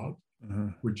socioeconomic part,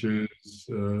 which is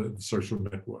the social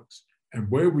networks. And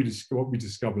what we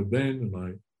discovered then, and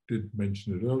I did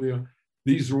mention it earlier,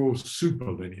 these are all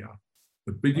superlinear.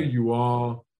 The bigger you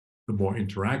are, the more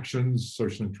interactions,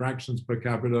 social interactions per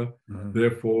capita,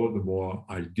 therefore the more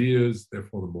ideas,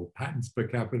 therefore the more patents per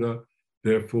capita,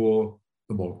 therefore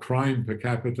the more crime per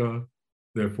capita,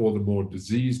 therefore the more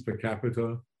disease per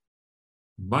capita.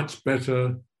 Much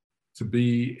better to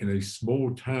be in a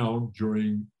small town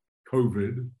during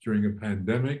COVID, during a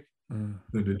pandemic, than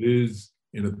it is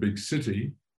in a big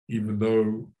city, even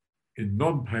though in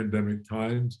non-pandemic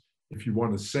times, if you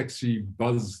want a sexy,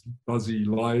 buzzy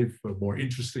life, a more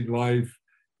interesting life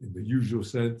in the usual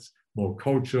sense, more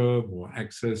culture, more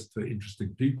access to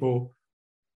interesting people,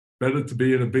 better to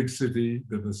be in a big city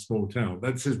than a small town.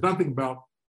 That says nothing about,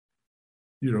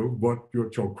 what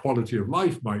your quality of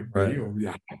life might be, or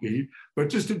you're happy, but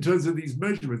just in terms of these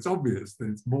measurements, obvious that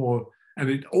it's more, and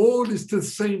it all is to the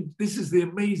same. This is the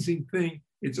amazing thing.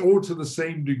 It's all to the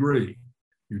same degree.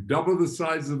 You double the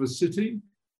size of a city,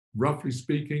 roughly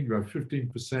speaking, you have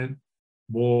 15%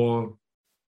 more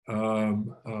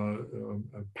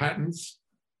patents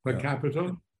per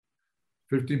capita,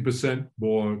 15%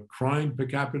 more crime per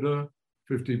capita,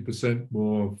 15%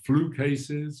 more flu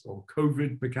cases or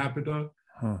COVID per capita,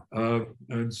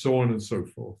 and so on and so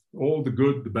forth. All the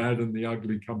good, the bad, and the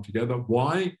ugly come together.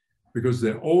 Why? Because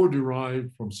they're all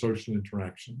derived from social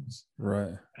interactions.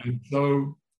 Right. And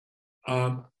so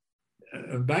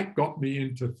and that got me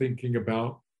into thinking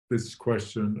about this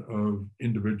question of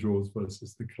individuals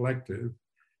versus the collective.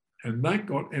 And that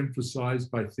got emphasized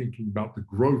by thinking about the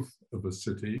growth of a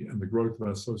city and the growth of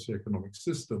our socioeconomic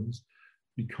systems,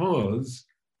 because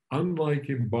unlike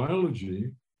in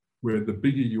biology, where the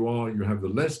bigger you are, you have the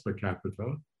less per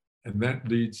capita, and that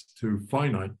leads to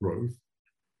finite growth.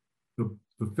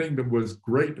 The thing that was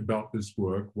great about this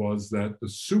work was that the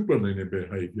superlinear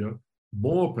behavior,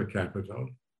 more per capita,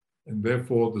 and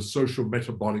therefore the social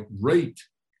metabolic rate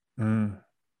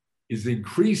is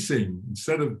increasing.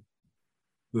 Instead of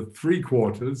the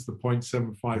 3/4, the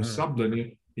 0.75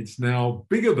 sublinear, it's now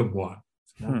bigger than 1.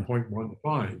 It's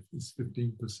 1.15, it's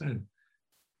 15%.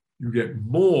 You get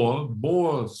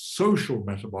more social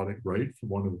metabolic rate, for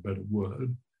want of a better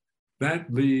word.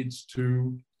 That leads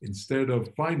to, instead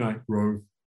of finite growth,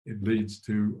 it leads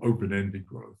to open-ended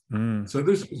growth. Mm. So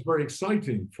this was very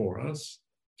exciting for us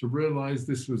to realize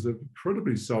this was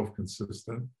incredibly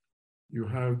self-consistent. You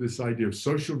have this idea of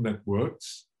social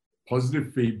networks.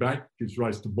 Positive feedback gives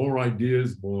rise to more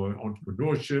ideas, more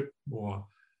entrepreneurship, more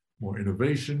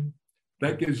innovation.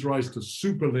 That gives rise to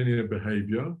superlinear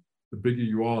behavior. The bigger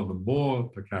you are, the more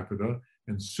per capita.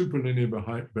 And superlinear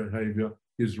behavior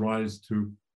gives rise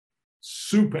to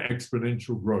super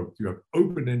exponential growth. You have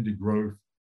open-ended growth,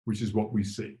 which is what we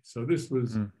see. So this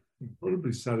was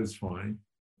incredibly satisfying,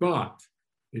 but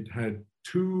it had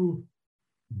two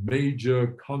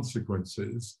major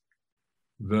consequences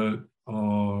that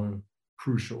are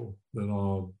crucial, that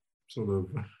are sort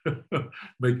of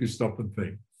make you stop and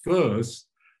think. First,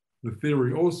 the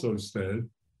theory also said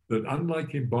that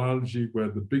unlike in biology, where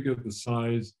the bigger the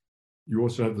size, you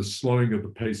also have the slowing of the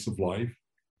pace of life.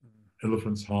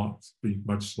 Elephants' hearts beat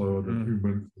much slower than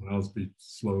humans, and ours beat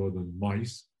slower than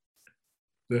mice.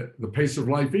 The pace of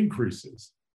life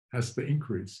increases, has to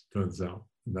increase, turns out.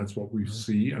 And that's what we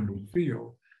see and we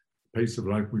feel. The pace of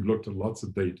life, we've looked at lots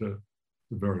of data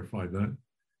to verify that.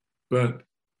 But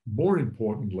more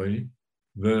importantly,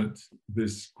 that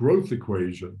this growth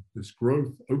equation, this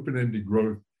growth, open-ended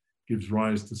growth, gives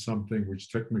rise to something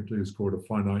which technically is called a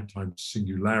finite time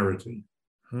singularity.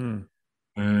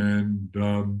 And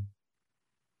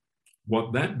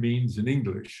what that means in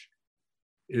English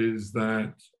is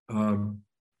that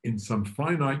in some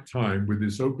finite time with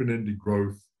this open-ended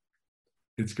growth,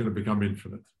 it's going to become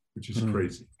infinite, which is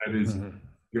crazy. That is,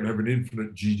 you're going to have an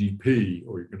infinite GDP,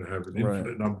 or you're going to have an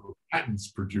infinite number of patents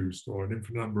produced, or an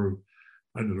infinite number of,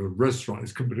 I don't know, restaurants.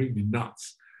 It's completely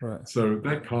nuts. So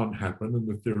that can't happen. And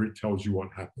the theory tells you what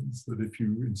happens, that if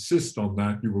you insist on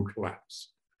that, you will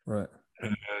collapse.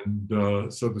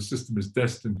 And so the system is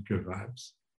destined to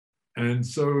collapse. And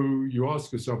so you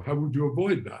ask yourself, how would you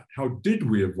avoid that? How did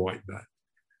we avoid that?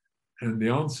 And the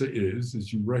answer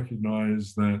is you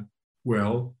recognize that,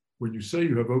 well, when you say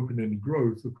you have open-ended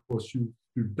growth, of course,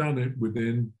 you've done it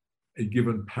within a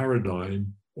given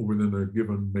paradigm or within a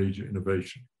given major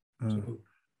innovation. So,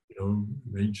 you know,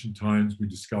 in ancient times, we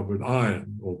discovered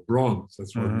iron or bronze.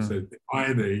 That's why we say the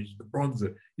Iron Age, the Bronze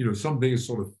Age. You know, something is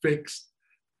sort of fixed,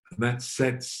 and that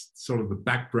sets sort of the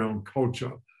background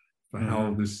culture for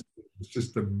how this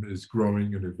system is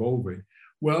growing and evolving.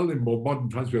 Well, in more modern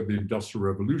times, we have the Industrial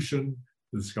Revolution,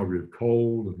 the discovery of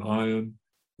coal and iron,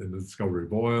 then the discovery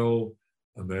of oil,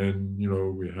 and then, you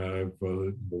know, we have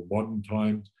more modern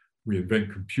times, we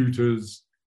invent computers,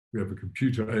 we have a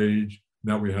computer age,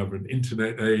 now we have an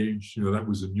internet age, you know, that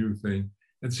was a new thing.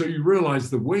 And so you realize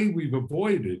the way we've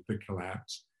avoided the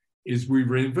collapse is we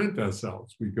reinvent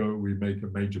ourselves. We make a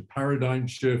major paradigm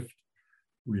shift,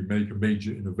 we make a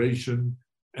major innovation,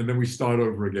 and then we start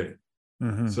over again.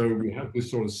 So we have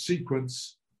this sort of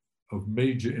sequence of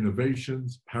major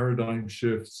innovations, paradigm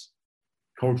shifts,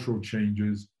 cultural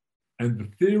changes, and the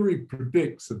theory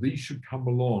predicts that these should come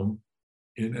along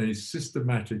in a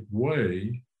systematic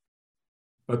way,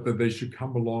 but that they should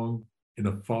come along in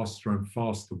a faster and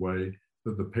faster way,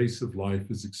 that the pace of life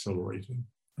is accelerating.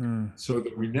 So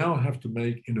that we now have to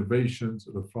make innovations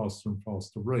at a faster and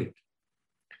faster rate.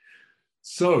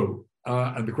 So,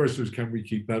 and the question is, can we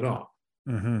keep that up?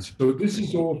 So this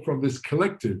is all from this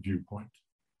collective viewpoint,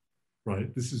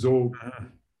 right? This is all,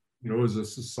 you know, as a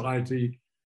society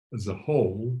as a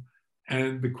whole.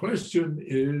 And the question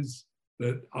is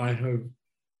that I have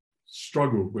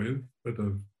struggled with, but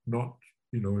have not,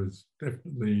 you know, is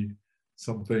definitely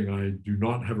something I do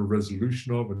not have a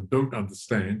resolution of and don't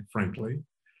understand, frankly,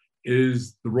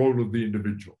 is the role of the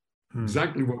individual.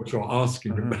 Exactly what you're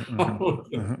asking about.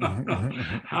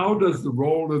 How does the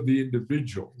role of the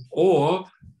individual, or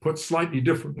put slightly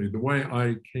differently, the way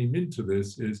I came into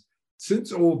this is,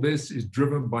 since all this is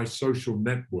driven by social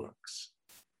networks,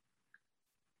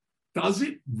 does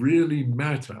it really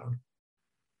matter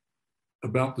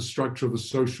about the structure of the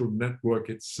social network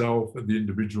itself at the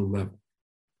individual level?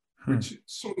 Which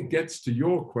sort of gets to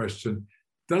your question,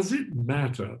 does it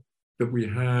matter that we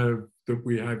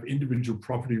have individual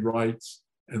property rights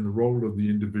and the role of the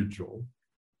individual,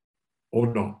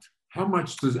 or not? How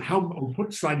much does, I'll put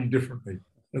it slightly differently,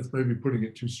 that's maybe putting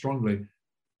it too strongly,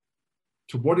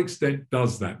 to what extent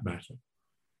does that matter?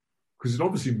 Because it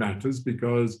obviously matters,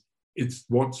 because it's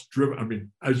what's driven, I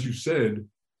mean, as you said,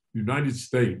 the United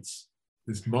States,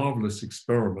 this marvelous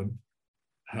experiment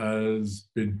has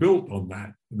been built on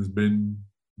that and has been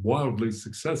wildly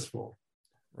successful.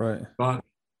 But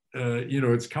you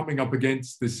know, it's coming up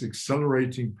against this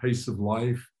accelerating pace of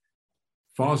life,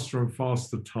 faster and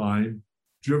faster time,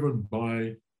 driven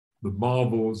by the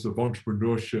marvels of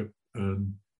entrepreneurship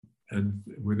and and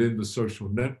within the social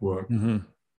network, Mm-hmm.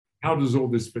 how does all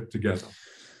this fit together?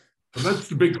 And that's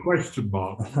the big question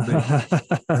mark for me.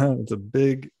 It's a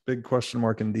big, big question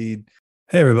mark indeed.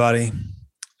 Hey, everybody.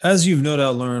 As you've no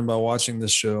doubt learned by watching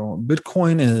this show,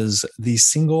 Bitcoin is the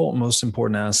single most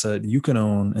important asset you can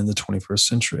own in the 21st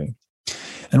century.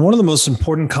 And one of the most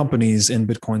important companies in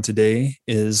Bitcoin today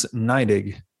is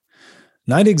NYDIG.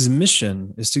 NYDIG's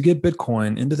mission is to get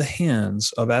Bitcoin into the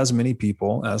hands of as many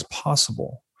people as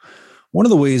possible. One of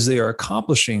the ways they are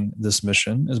accomplishing this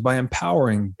mission is by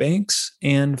empowering banks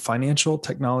and financial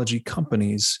technology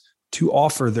companies to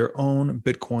offer their own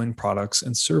Bitcoin products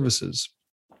and services.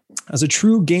 As a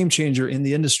true game changer in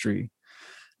the industry,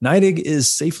 NYDIG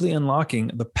is safely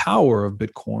unlocking the power of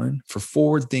Bitcoin for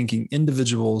forward-thinking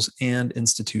individuals and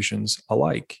institutions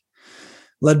alike.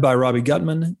 Led by Robbie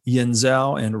Gutman, Yin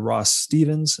Zhao, and Ross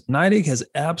Stevens, NYDIG has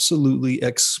absolutely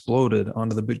exploded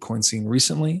onto the Bitcoin scene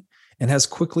recently and has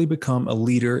quickly become a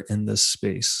leader in this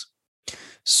space.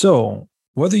 So,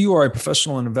 whether you are a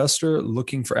professional investor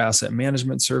looking for asset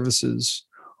management services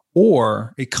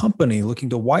or a company looking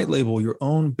to white label your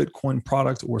own Bitcoin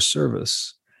product or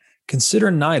service,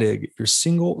 consider NYDIG your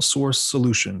single source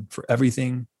solution for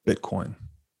everything Bitcoin.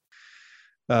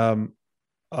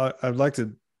 I'd like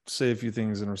to say a few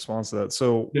things in response to that.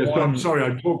 So, yes, I'm sorry,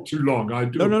 I talked too long. I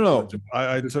do. No.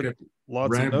 I took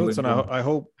lots of notes, and I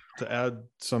hope to add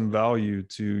some value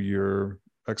to your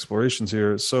explorations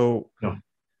here. So,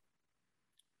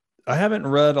 I haven't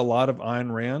read a lot of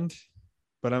Ayn Rand,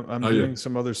 but I'm doing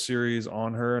some other series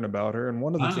on her and about her. And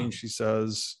one of the things she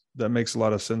says that makes a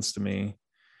lot of sense to me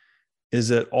is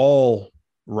that all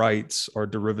rights are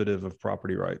derivative of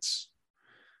property rights.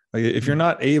 Like, if you're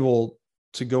not able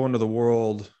to go into the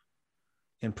world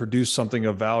and produce something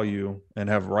of value and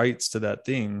have rights to that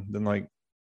thing, then like,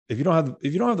 if you don't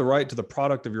have the right to the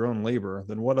product of your own labor,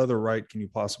 then what other right can you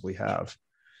possibly have?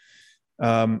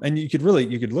 And you could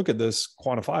look at this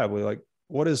quantifiably. Like,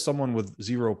 what is someone with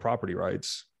zero property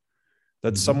rights?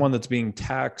 That's someone that's being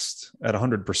taxed at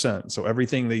 100%. So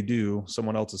everything they do,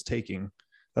 someone else is taking.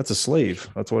 That's a slave.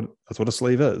 That's what a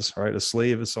slave is, right? A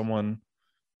slave is someone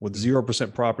with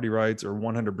 0% property rights or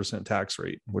 100% tax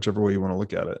rate, whichever way you want to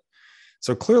look at it.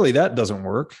 So clearly that doesn't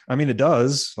work. I mean, it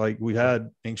does. Like, we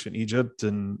had ancient Egypt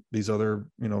and these other,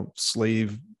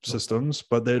 slave systems,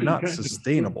 but they're not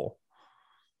sustainable.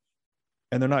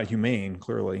 And they're not humane,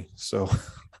 clearly. So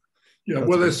yeah,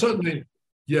 well, there's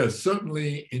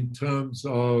certainly in terms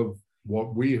of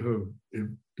what we have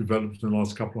developed in the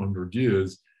last couple 100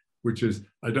 years, which is,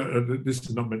 this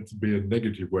is not meant to be a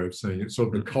negative way of saying it, sort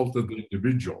of the cult of the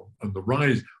individual and the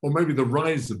rise, or maybe the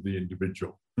rise of the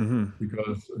individual.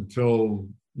 Because until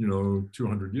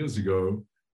 200 years ago,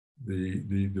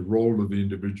 the role of the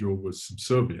individual was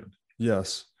subservient.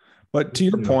 Yes, but to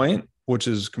your point, which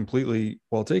is completely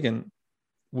well taken,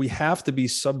 we have to be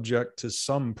subject to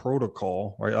some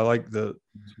protocol, right? I like the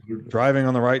driving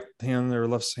on the right hand or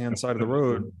left hand side of the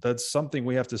road. That's something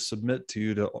we have to submit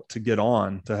to get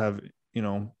on, to have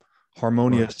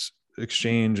harmonious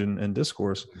exchange and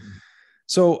discourse.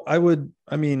 So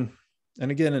and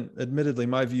again, admittedly,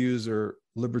 my views are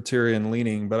libertarian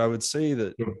leaning, but I would say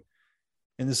that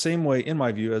in the same way, in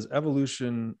my view, as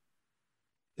evolution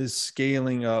is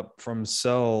scaling up from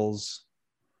cells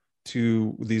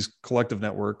to these collective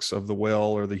networks of the whale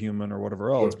or the human or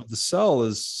whatever else, but the cell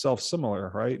is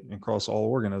self-similar, right? Across all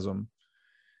organism.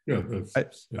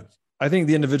 I think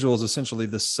the individual is essentially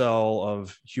the cell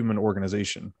of human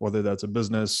organization, whether that's a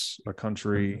business, a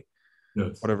country,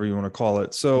 whatever you want to call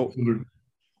it. So, absolutely.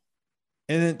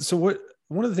 And then, so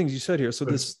one of the things you said here, so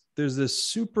there's this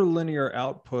super linear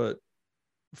output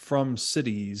from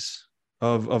cities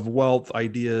of wealth,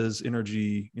 ideas,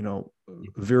 energy,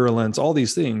 virulence, all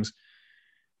these things.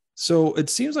 So it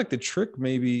seems like the trick,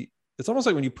 maybe it's almost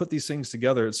like when you put these things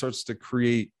together, it starts to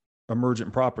create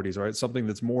emergent properties, right? Something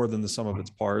that's more than the sum of its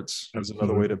parts is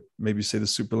another way to maybe say the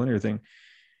superlinear thing.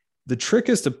 The trick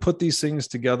is to put these things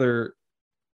together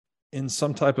in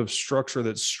some type of structure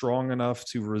that's strong enough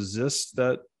to resist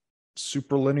that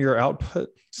superlinear output,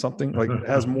 something like it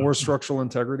has more structural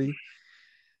integrity.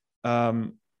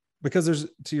 Because there's,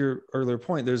 to your earlier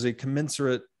point, there's a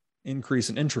commensurate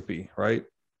increase in entropy, right?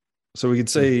 So we could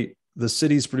say the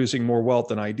city's producing more wealth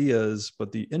than ideas,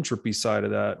 but the entropy side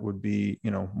of that would be,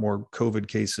 more COVID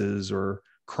cases or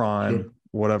crime,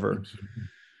 whatever.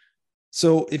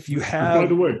 So if you have, by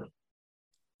the way,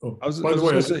 I just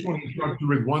want to interrupt you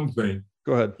with one thing.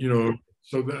 Go ahead.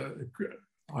 So that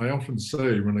I often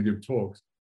say when I give talks,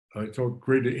 I talk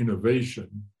greater innovation,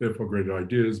 therefore greater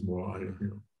ideas, more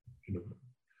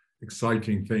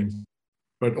exciting things,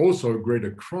 but also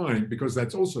greater crime, because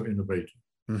that's also innovative.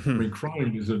 I mean,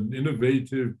 crime is an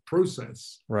innovative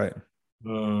process. Right.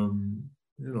 And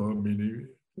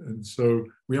so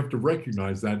we have to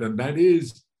recognize that. And that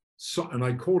is, and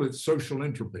I call it social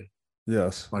entropy.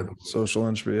 Yes. By the way. Social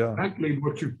entropy. Yeah. Exactly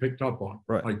what you picked up on.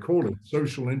 Right. I call it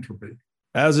social entropy.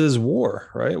 As is war,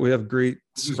 right? We have great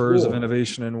spurs of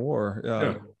innovation in war.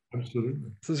 Yeah,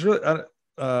 absolutely. So it's really,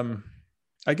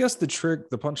 I guess the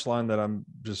punchline that I'm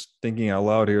just thinking out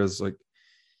loud here is like,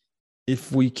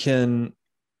 if we can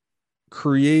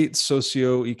create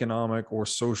socioeconomic or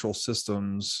social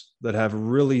systems that have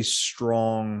really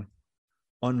strong,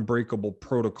 unbreakable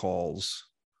protocols,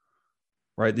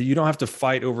 right? That you don't have to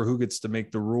fight over who gets to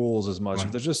make the rules as much.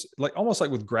 Right. They're just like almost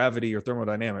like with gravity or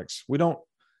thermodynamics. We're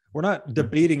not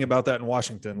debating about that in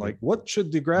Washington. Like, what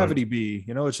should the gravity be?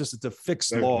 You know, it's a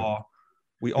fixed law.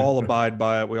 We all abide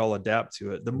by it. We all adapt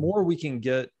to it. The more we can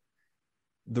get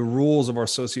the rules of our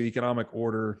socioeconomic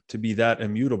order to be that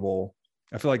immutable,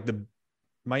 I feel like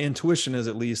my intuition is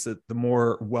at least that the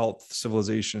more wealth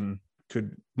civilization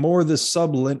more this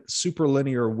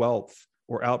superlinear wealth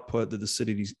or output that the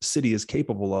city is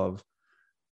capable of,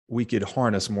 we could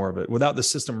harness more of it without the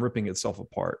system ripping itself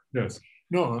apart. Yes.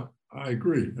 No, I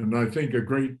agree. And I think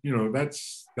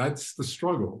that's the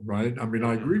struggle, right? I mean,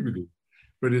 I agree with you,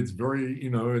 but it's very,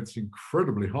 it's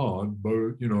incredibly hard,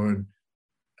 both,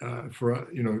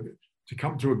 to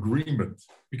come to agreement,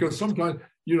 because sometimes,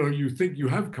 you think you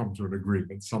have come to an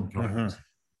agreement sometimes.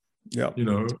 Yeah.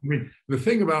 I mean, the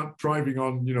thing about driving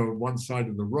on, one side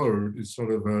of the road is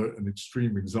sort of an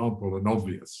extreme example and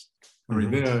obvious. I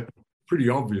mean, they're pretty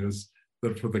obvious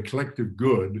that for the collective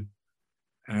good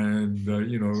and,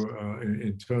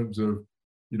 in terms of,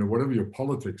 whatever your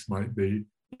politics might be,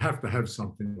 you have to have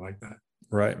something like that.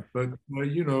 Right. But,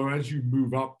 as you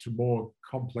move up to more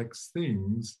complex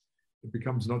things, it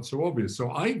becomes not so obvious. So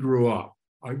I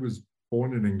was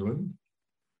born in England,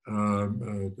 at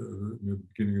the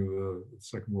beginning of the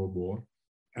Second World War.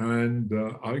 And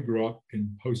I grew up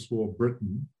in post-war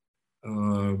Britain,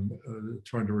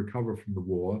 trying to recover from the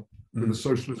war with a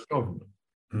socialist government.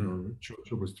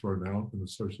 Churchill was thrown out in a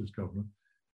socialist government.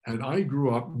 And I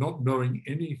grew up not knowing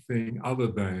anything other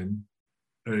than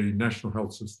a national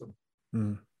health system.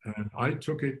 And I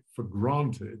took it for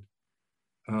granted.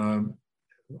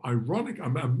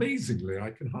 Amazingly,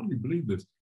 I can hardly believe this,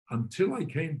 until I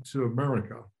came to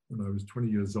America when I was 20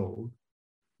 years old,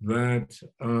 that,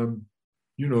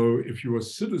 if you were a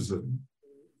citizen,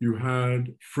 you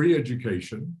had free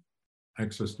education,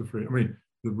 access to free,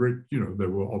 there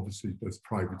were obviously, there's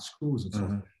private schools and so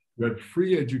on. You had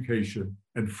free education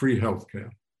and free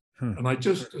healthcare. And I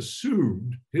just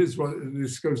assumed, this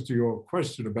goes to your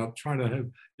question about trying to have,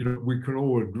 we can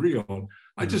all agree on.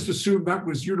 I just assumed that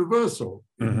was universal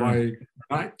in my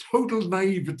total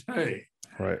naivete.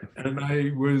 Right. And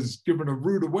I was given a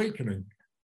rude awakening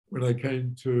when I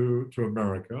came to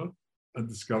America and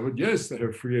discovered, yes, they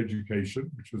have free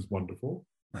education, which was wonderful,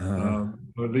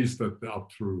 at least up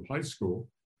through high school,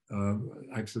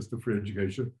 access to free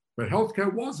education. But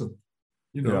healthcare wasn't.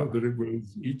 That it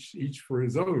was each for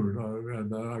his own.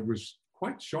 And I was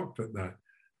quite shocked at that.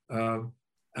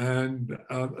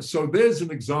 So there's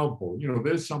an example,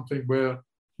 there's something where,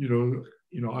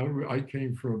 I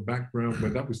came from a background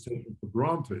where that was taken for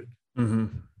granted.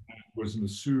 Wasn't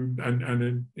assumed.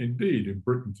 And indeed, in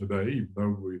Britain today, even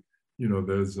though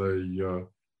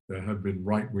there have been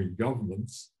right-wing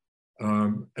governments,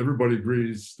 everybody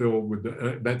agrees still with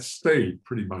that stayed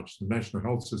pretty much the national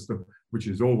health system, which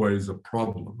is always a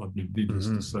problem, needless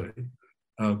to say.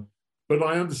 But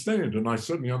I understand, and I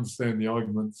certainly understand the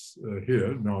arguments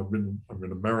here. Now, I'm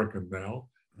an American now,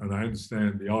 and I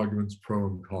understand the arguments pro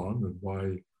and con and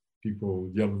why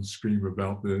people yell and scream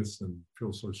about this and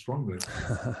feel so strongly.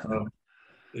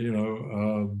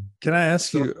 Can I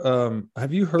ask you,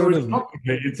 have you heard of...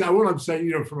 complicated. It's what I'm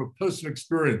saying, from a personal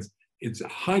experience, it's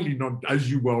highly as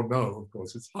you well know, of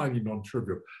course, it's highly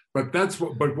non-trivial.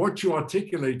 But what you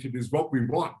articulated is what we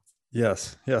want.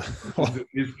 Yes, yeah.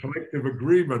 Is collective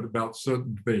agreement about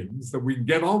certain things that we can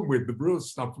get on with the real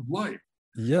stuff of life.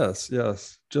 Yes.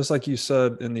 Just like you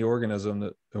said, in the organism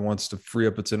that it wants to free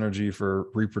up its energy for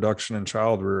reproduction and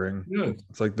child rearing. Yes,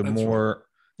 it's like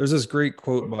there's this great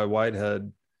quote by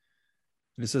Whitehead.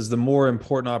 It says, the more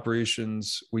important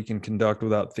operations we can conduct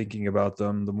without thinking about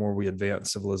them, the more we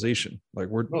advance civilization. Like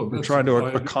we're trying to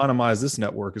economize this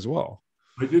network as well.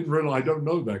 I don't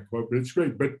know that quote, but it's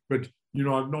great. But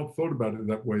I've not thought about it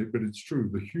that way, but it's true.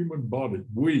 The human body,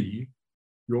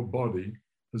 your body,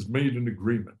 has made an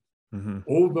agreement.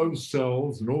 All those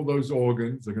cells and all those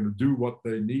organs are going to do what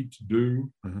they need to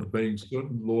do, obeying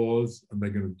certain laws, and they're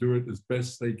going to do it as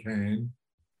best they can,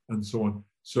 and so on.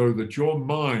 so that your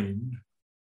mind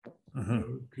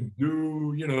can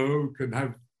do,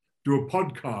 do a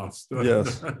podcast.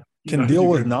 Yes. Can deal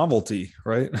with novelty,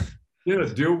 right? Yeah,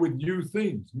 deal with new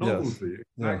things, Yes. novelty,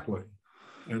 exactly,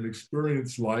 and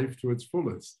experience life to its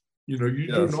fullest. You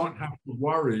Yes. do not have to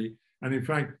worry. And in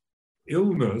fact,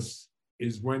 illness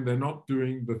is when they're not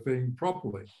doing the thing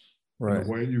properly. Right. In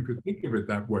a way, you could think of it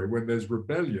that way. When there's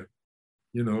rebellion,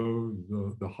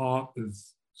 the heart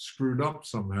is screwed up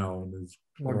somehow and is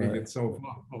plugging itself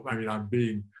up. I mean, I'm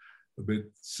being a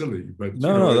bit silly, but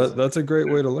that's a great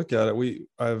way to look at it.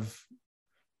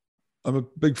 I'm a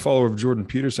big follower of Jordan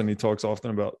Peterson. He talks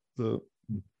often about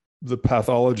the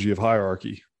pathology of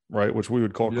hierarchy, right? Which we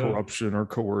would call corruption or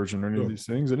coercion or any of these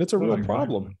things. And it's a real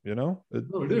problem, It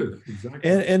is, exactly.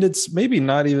 And it's maybe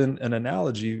not even an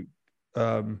analogy.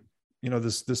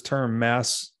 This term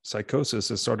mass psychosis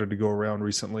has started to go around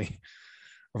recently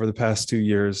over the past 2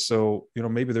 years. So,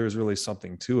 maybe there is really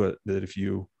something to it, that if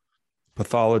you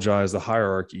pathologize the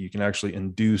hierarchy, you can actually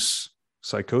induce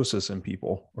psychosis in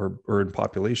people or in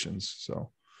populations.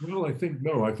 So, well, I think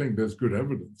there's good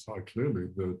evidence, clearly,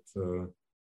 that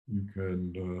you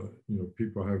can,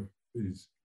 people have these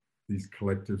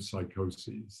collective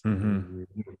psychoses.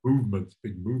 Movements,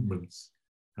 big movements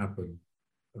happen.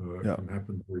 Can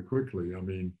happen very quickly. I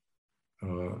mean,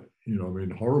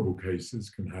 horrible cases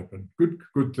can happen.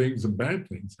 Good things and bad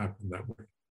things happen that way.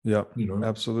 Yeah,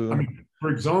 absolutely. I mean, for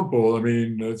example,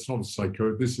 it's not a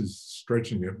psycho. This is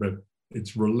stretching it, but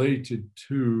it's related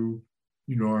to,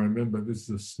 I remember, this is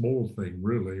a small thing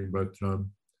really, but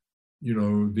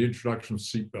the introduction of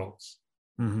seatbelts.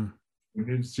 When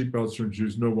seatbelts were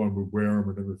introduced, no one would wear them,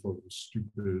 and everyone thought it was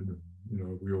stupid,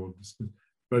 and we all dismissed.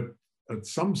 But at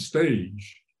some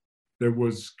stage, there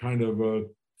was kind of a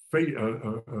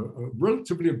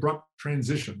relatively abrupt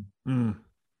transition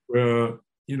where,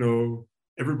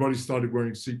 everybody started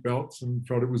wearing seatbelts and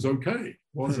felt it was okay. It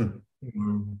wasn't,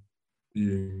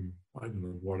 being, I don't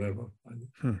know,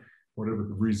 whatever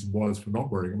the reason was for not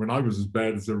wearing them. I was as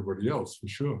bad as everybody else, for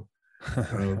sure.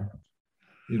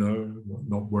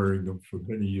 Not wearing them for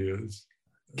many years.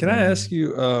 Can I ask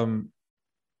you,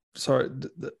 sorry,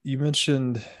 you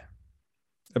mentioned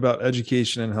about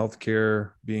education and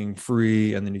healthcare being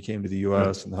free, and then you came to the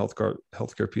U.S. and the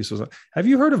healthcare piece was. Have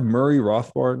you heard of Murray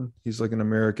Rothbard? He's like an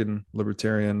American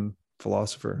libertarian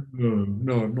philosopher.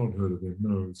 No, I've not heard of him.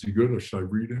 No, is he good, or should I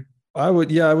read it? I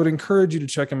would encourage you to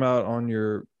check him out on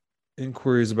your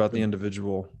inquiries about the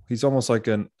individual. He's almost like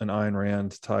an Ayn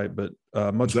Rand type, but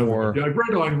much more. Yeah, I've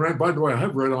read Ayn Rand. By the way, I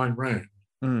have read Ayn Rand.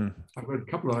 I've read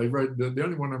a couple. The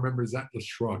only one I remember is Atlas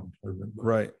Shrugged. I remember.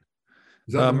 Right.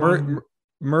 Is that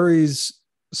Murray's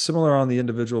similar on the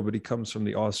individual, but he comes from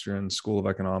the Austrian School of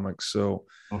Economics. So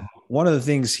one of the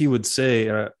things he would say,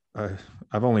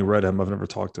 I've only read him, I've never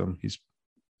talked to him.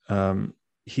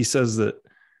 He says that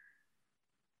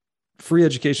free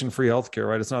education, free healthcare,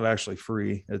 right? It's not actually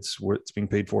free. It's being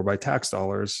paid for by tax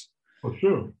dollars. Oh,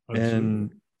 sure. Absolutely.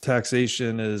 And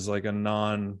taxation is like a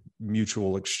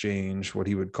non-mutual exchange, what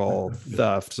he would call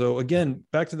theft. So again,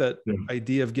 back to that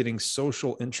idea of getting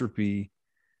social entropy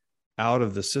out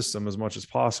of the system as much as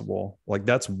possible. Like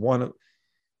that's one of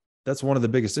the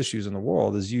biggest issues in the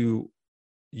world is you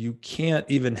can't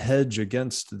even hedge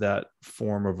against that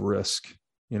form of risk.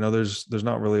 There's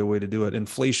not really a way to do it.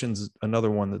 Inflation's another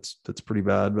one that's pretty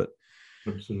bad, but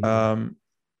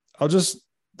I'll just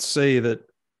say that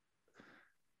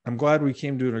I'm glad we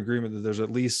came to an agreement that there's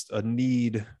at least a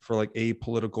need for like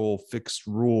apolitical fixed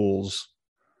rules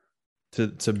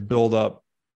to build up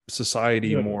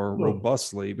society more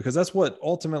robustly, because that's what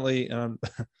ultimately,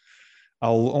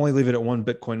 I'll only leave it at one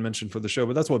Bitcoin mention for the show,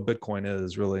 but that's what Bitcoin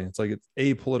is really. It's like it's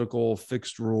apolitical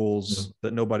fixed rules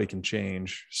that nobody can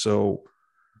change. So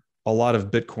a lot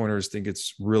of Bitcoiners think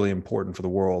it's really important for the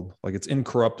world. Like it's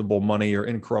incorruptible money or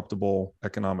incorruptible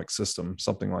economic system,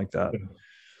 something like that.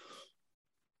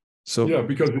 So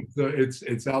because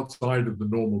it's outside of the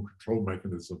normal control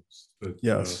mechanisms that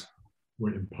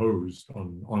were imposed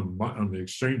on the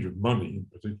exchange of money in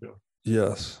particular.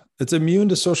 Yes, it's immune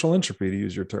to social entropy, to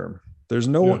use your term. There's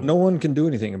no one can do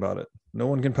anything about it. No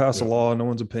one can pass a law. No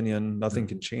one's opinion. Nothing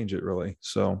can change it really.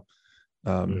 So,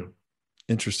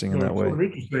 interesting in that way.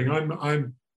 Interesting. I'm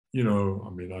I've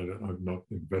not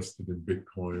invested in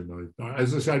Bitcoin.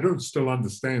 As I say, I don't still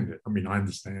understand it. I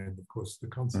understand, of course, the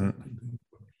concept.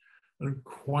 I don't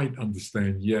quite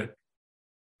understand yet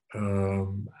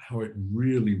how it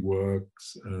really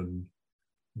works and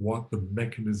what the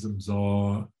mechanisms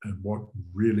are and what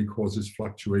really causes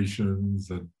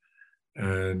fluctuations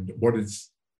and what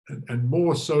it's, and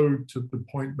more so to the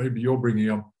point maybe you're bringing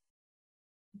up,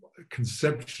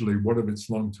 conceptually, what are its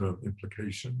long-term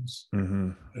implications,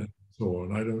 and so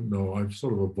on. I don't know. I've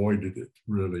sort of avoided it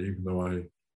really, even though I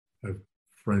have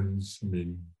friends. I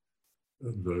mean,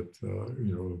 that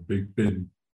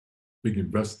big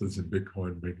investors in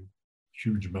Bitcoin make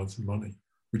huge amounts of money,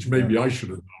 which maybe I should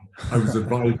have done. I was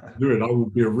advised to do it. I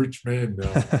would be a rich man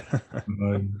now.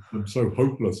 I'm so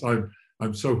hopeless.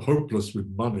 I'm so hopeless with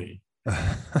money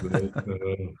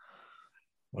that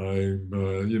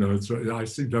I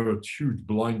seem to have a huge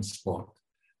blind spot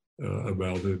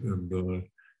about it. And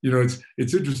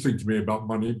it's interesting to me about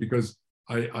money because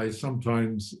I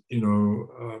sometimes,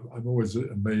 I'm always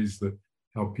amazed at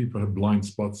how people have blind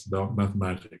spots about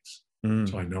mathematics,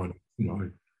 which I know,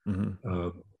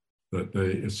 that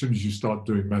they, as soon as you start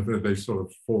doing math, they sort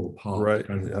of fall apart. Right.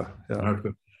 Kind of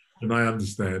and I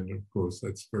understand, of course,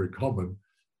 that's very common.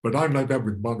 But I'm like that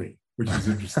with money, which is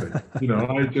interesting.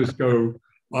 I just go,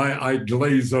 I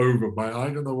glaze over I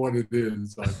don't know what it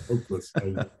is. I'm hopeless.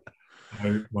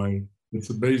 It's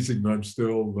amazing that I'm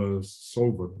still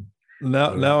solvent.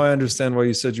 Now I understand why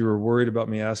you said you were worried about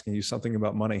me asking you something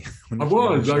about money. I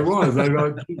was.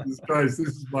 Jesus Christ, this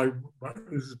is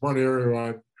one area where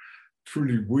I'm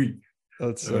truly weak.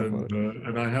 That's so funny.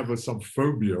 And I have some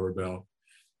phobia about.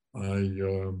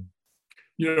 And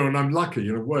I'm lucky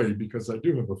in a way because I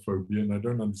do have a phobia and I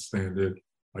don't understand it.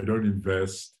 I don't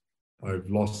invest. I've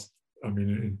lost. I mean,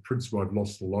 in principle, I've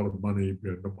lost a lot of money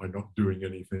by not doing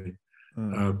anything.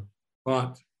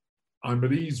 But I'm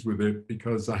at ease with it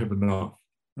because I have enough.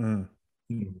 And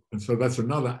so that's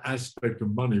another aspect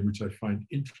of money which I find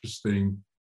interesting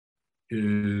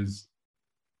is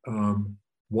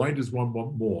why does one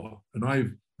want more? And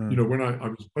when I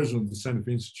was president of the Center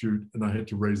for Institute and I had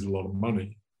to raise a lot of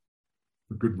money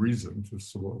for good reason,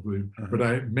 but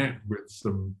I met with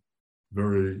some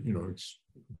very,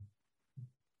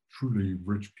 truly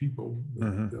rich people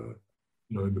that,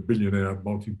 in the billionaire,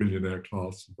 multi-billionaire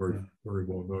class, very, very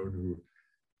well known, who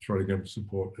try to get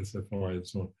support SFI and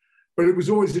so on. But it was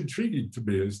always intriguing to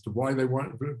me as to why they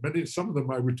want. Some of them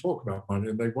I would talk about money,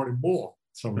 and they wanted more.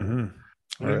 Some of them,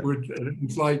 and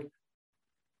it's like,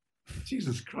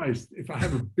 Jesus Christ! If I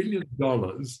have $1 billion,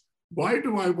 why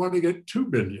do I want to get 2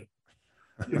 billion?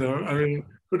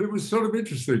 But it was sort of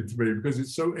interesting to me because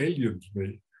it's so alien to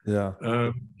me. Yeah.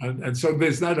 And so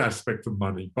there's that aspect of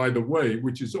money, by the way,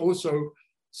 which is also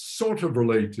sort of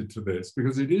related to this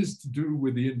because it is to do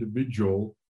with the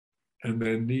individual and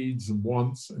their needs and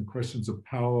wants and questions of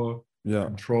power,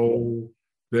 control,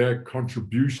 their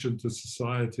contribution to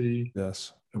society,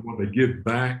 and what they give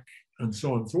back, and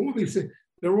so on. So all these things,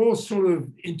 they're all sort of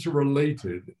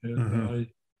interrelated. And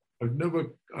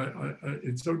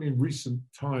it's only in recent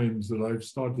times that I've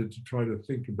started to try to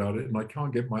think about it, and I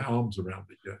can't get my arms around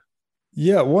it yet.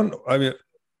 Yeah,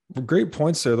 great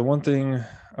points there. The one thing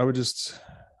I would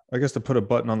I guess to put a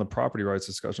button on the property rights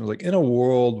discussion, like in a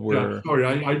world where... Yeah, sorry,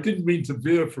 I didn't mean to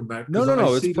veer from that.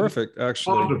 No, it's perfect,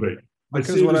 actually. Part of it.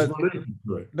 Because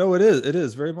no, it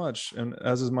is very much. And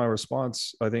as is my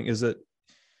response, I think, is that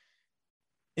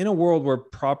in a world where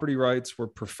property rights were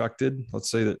perfected, let's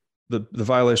say that the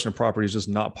violation of property is just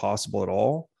not possible at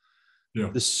all.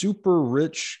 The super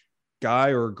rich guy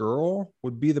or girl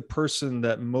would be the person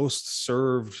that most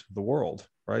served the world,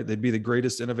 right? They'd be the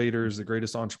greatest innovators, the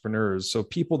greatest entrepreneurs. So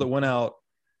people that went out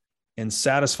and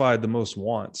satisfied the most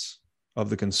wants of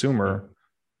the consumer,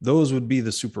 those would be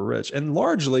the super rich. And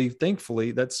largely,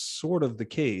 thankfully, that's sort of the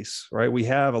case, right? We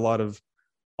have a lot of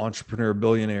entrepreneur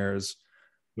billionaires,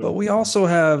 but we also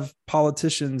have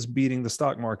politicians beating the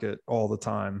stock market all the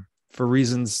time for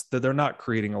reasons that they're not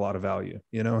creating a lot of value,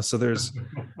 so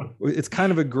it's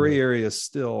kind of a gray area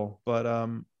still, but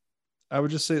I would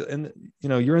just say, and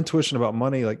your intuition about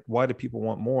money, like why do people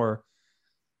want more?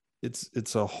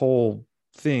 It's a whole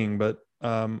thing, but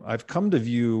I've come to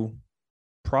view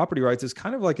property rights as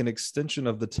kind of like an extension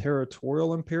of the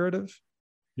territorial imperative.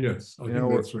 Yes. I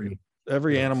think that's right.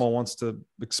 Every animal wants to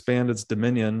expand its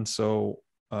dominion. So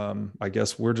I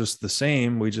guess we're just the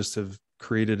same. We just have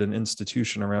created an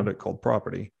institution around it called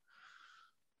property.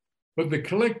 But the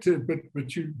collective,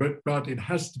 but it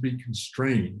has to be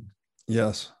constrained.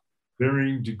 Yes.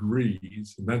 Varying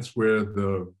degrees, and that's where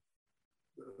the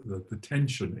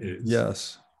tension is.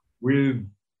 Yes. With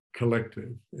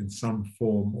collective in some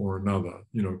form or another,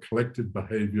 collective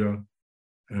behavior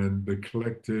and the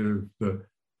collective, the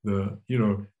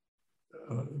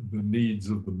needs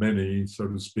of the many, so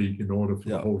to speak, in order for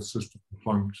the whole system to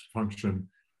function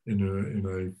in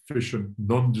an efficient,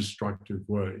 non-destructive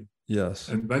way. Yes.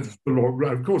 And that's the law.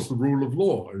 Of course, the rule of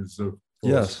law is, of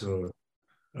course,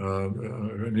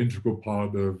 an integral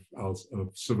part of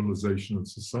civilization and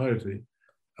society.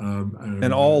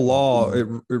 And all law, it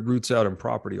roots out in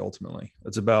property ultimately.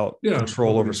 It's about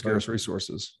control over scarce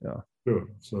resources. Yeah. Sure.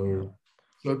 So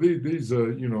these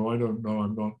are, I don't know.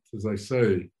 I'm not, as I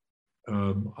say,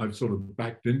 I've sort of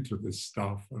backed into this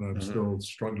stuff, and I'm still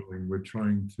struggling with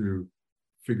trying to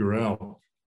figure out,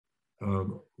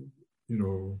 what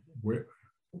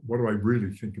do I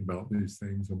really think about these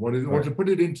things, and what is, or to put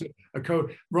it into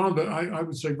I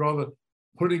would say rather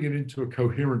putting it into a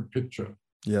coherent picture.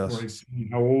 Yes. Where I see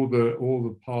how all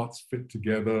the parts fit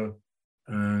together,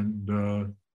 and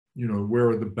where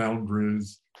are the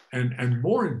boundaries, and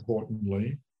more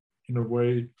importantly, in a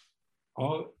way,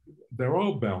 there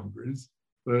are boundaries,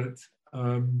 but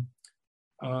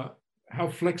how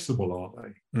flexible are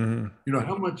they?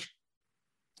 How much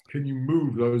can you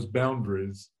move those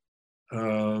boundaries,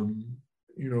 and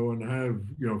have,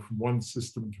 from one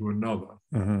system to another?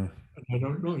 I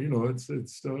don't know, it's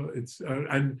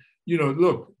and,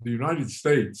 look, the United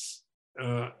States,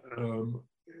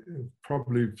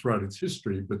 probably throughout its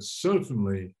history, but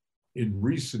certainly in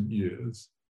recent years,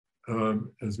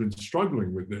 has been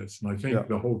struggling with this. And I think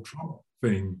the whole Trump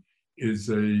thing is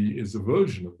a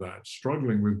version of that,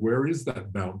 struggling with where is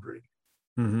that boundary.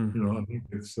 I think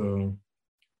it's,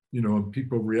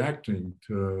 people reacting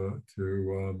to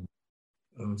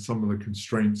some of the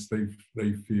constraints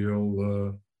they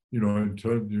feel, in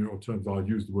terms, I'll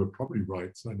use the word property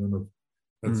rights. I don't know if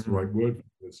that's the right word for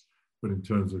this, but in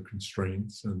terms of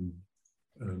constraints and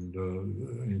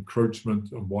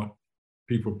encroachment on what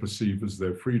people perceive as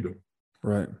their freedom.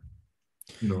 Right.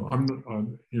 I'm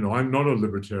not a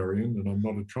libertarian, and I'm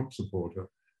not a Trump supporter,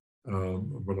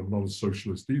 but I'm not a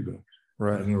socialist either.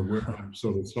 Right. I don't know where I'm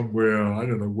sort of somewhere. I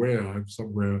don't know where I'm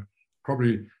somewhere.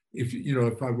 Probably,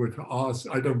 if I were to ask,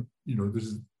 I don't.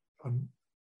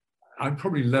 I'm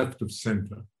probably left of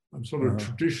center. I'm sort of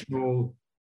traditional.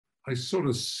 I sort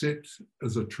of sit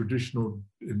as a traditional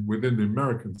within the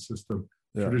American system,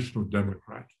 traditional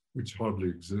Democrat, which hardly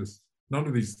exists. None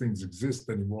of these things exist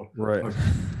anymore. Right.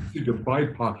 They've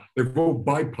all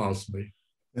bypassed me.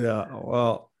 Yeah.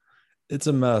 Well, it's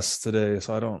a mess today,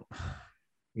 so I don't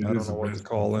know what to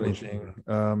call anything.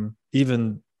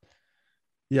 Even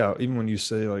when you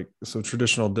say, like, so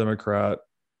traditional Democrat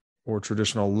or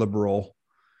traditional liberal,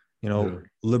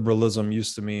 liberalism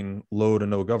used to mean low to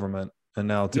no government, and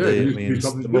now today it means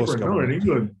the most government. No, in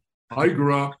England, I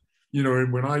grew up,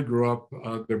 and when I grew up,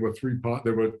 there were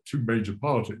two major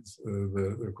parties.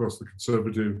 Of course, the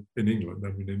Conservative in England.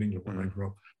 I mean, in England when I grew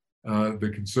up,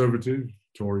 the Conservative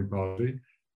Tory Party,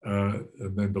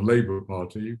 and then the Labour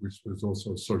Party, which was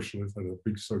also socialist, had a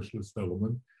big socialist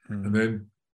element, and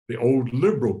then the old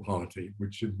Liberal Party,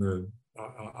 which in the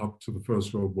up to the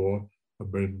First World War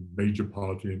had been a major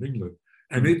party in England,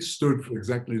 and it stood for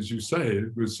exactly as you say.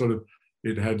 It was sort of,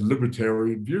 it had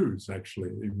libertarian views,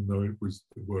 actually, even though it was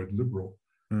the word liberal,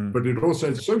 but it also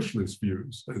had socialist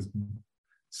views, as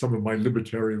some of my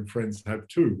libertarian friends have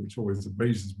too, which always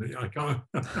amazes me. I can't.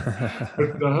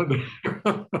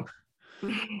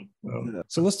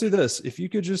 So let's do this. If you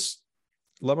could just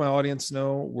let my audience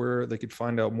know where they could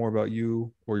find out more about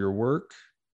you or your work,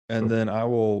 and then I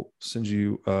will send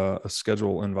you a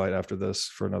schedule invite after this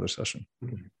for another session.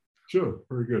 Sure,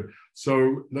 very good.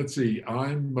 So let's see.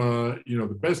 I'm,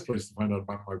 the best place to find out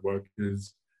about my work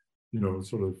is,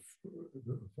 sort of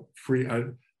free,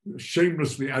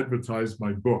 shamelessly advertise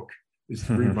my book, is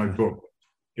to read my book.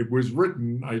 It was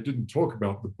written, I didn't talk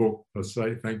about the book per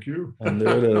se, thank you. And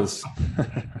there it is.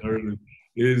 There it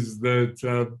is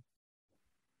that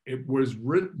it was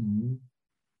written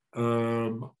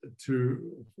for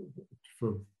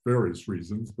various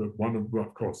reasons, but one of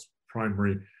course,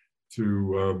 primary,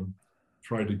 to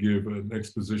try to give an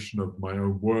exposition of my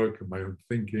own work and my own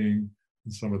thinking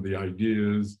and some of the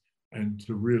ideas, and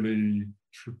to really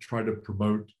try to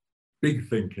promote big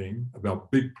thinking about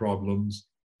big problems,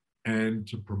 and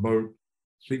to promote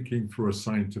thinking through a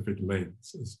scientific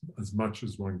lens as much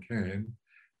as one can.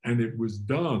 And it was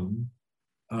done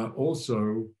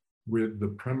also with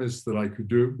the premise that I could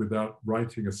do it without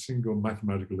writing a single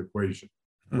mathematical equation,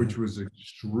 which was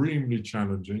extremely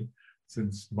challenging,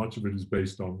 since much of it is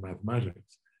based on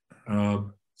mathematics.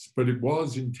 But it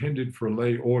was intended for a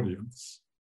lay audience,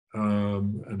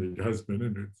 and it has been,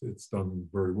 and it's done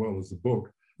very well as a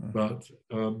book. But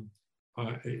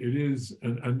it is,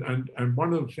 and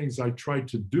one of the things I tried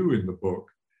to do in the book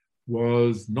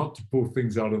was not to pull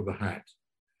things out of the hat.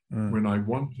 When I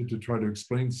wanted to try to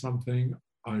explain something,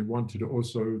 I wanted to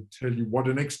also tell you what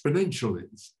an exponential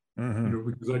is,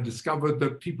 because I discovered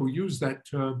that people use that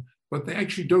term, but they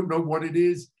actually don't know what it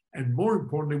is, and more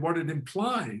importantly, what it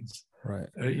implies. Right.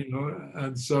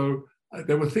 And so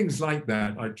there were things like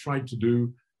that I tried to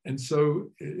do, and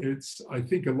so it's, I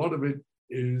think a lot of it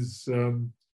is,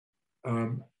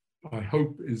 I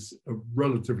hope is a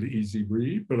relatively easy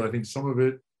read, but I think some of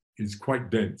it is quite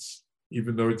dense,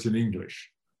 even though it's in English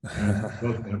and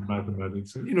doesn't have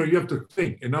mathematics. You know, you have to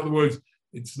think. In other words,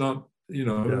 it's not, you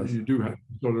know, yes. You do have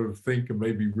to sort of think and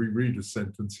maybe reread a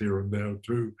sentence here and there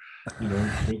too, you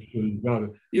know, make sure you got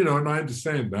it. You know, and I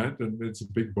understand that, and it's a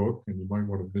big book and you might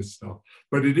want to miss stuff.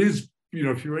 But it is, you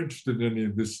know, if you're interested in any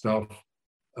of this stuff,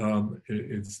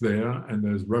 it's there, and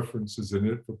there's references in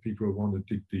it for people who want to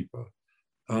dig deeper.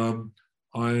 I'm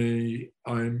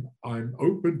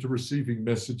open to receiving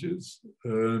messages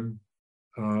from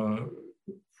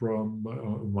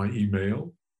my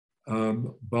email,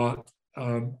 but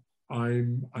I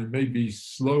may be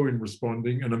slow in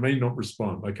responding, and I may not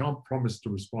respond. I can't promise to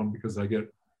respond because I get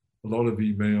a lot of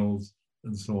emails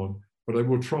and so on, but I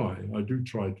will try. I do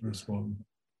try to respond,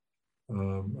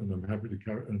 and I'm happy to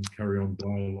carry on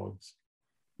dialogues.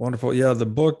 Wonderful. Yeah, the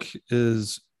book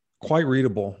is quite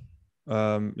readable.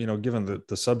 You know, given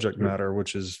the subject matter,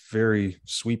 which is very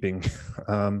sweeping.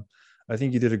 I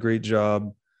think you did a great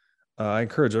job. I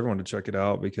encourage everyone to check it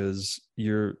out because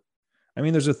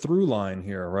there's a through line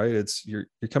here, right? You're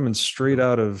coming straight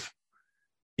out of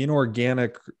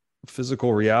inorganic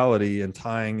physical reality and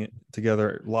tying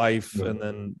together life and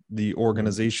then the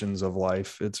organizations of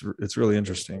life. It's really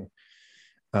interesting.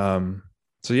 So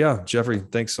yeah, Geoffrey,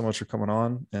 thanks so much for coming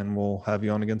on, and we'll have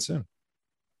you on again soon.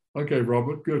 Okay,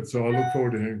 Robert, good. So I look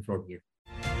forward to hearing from you.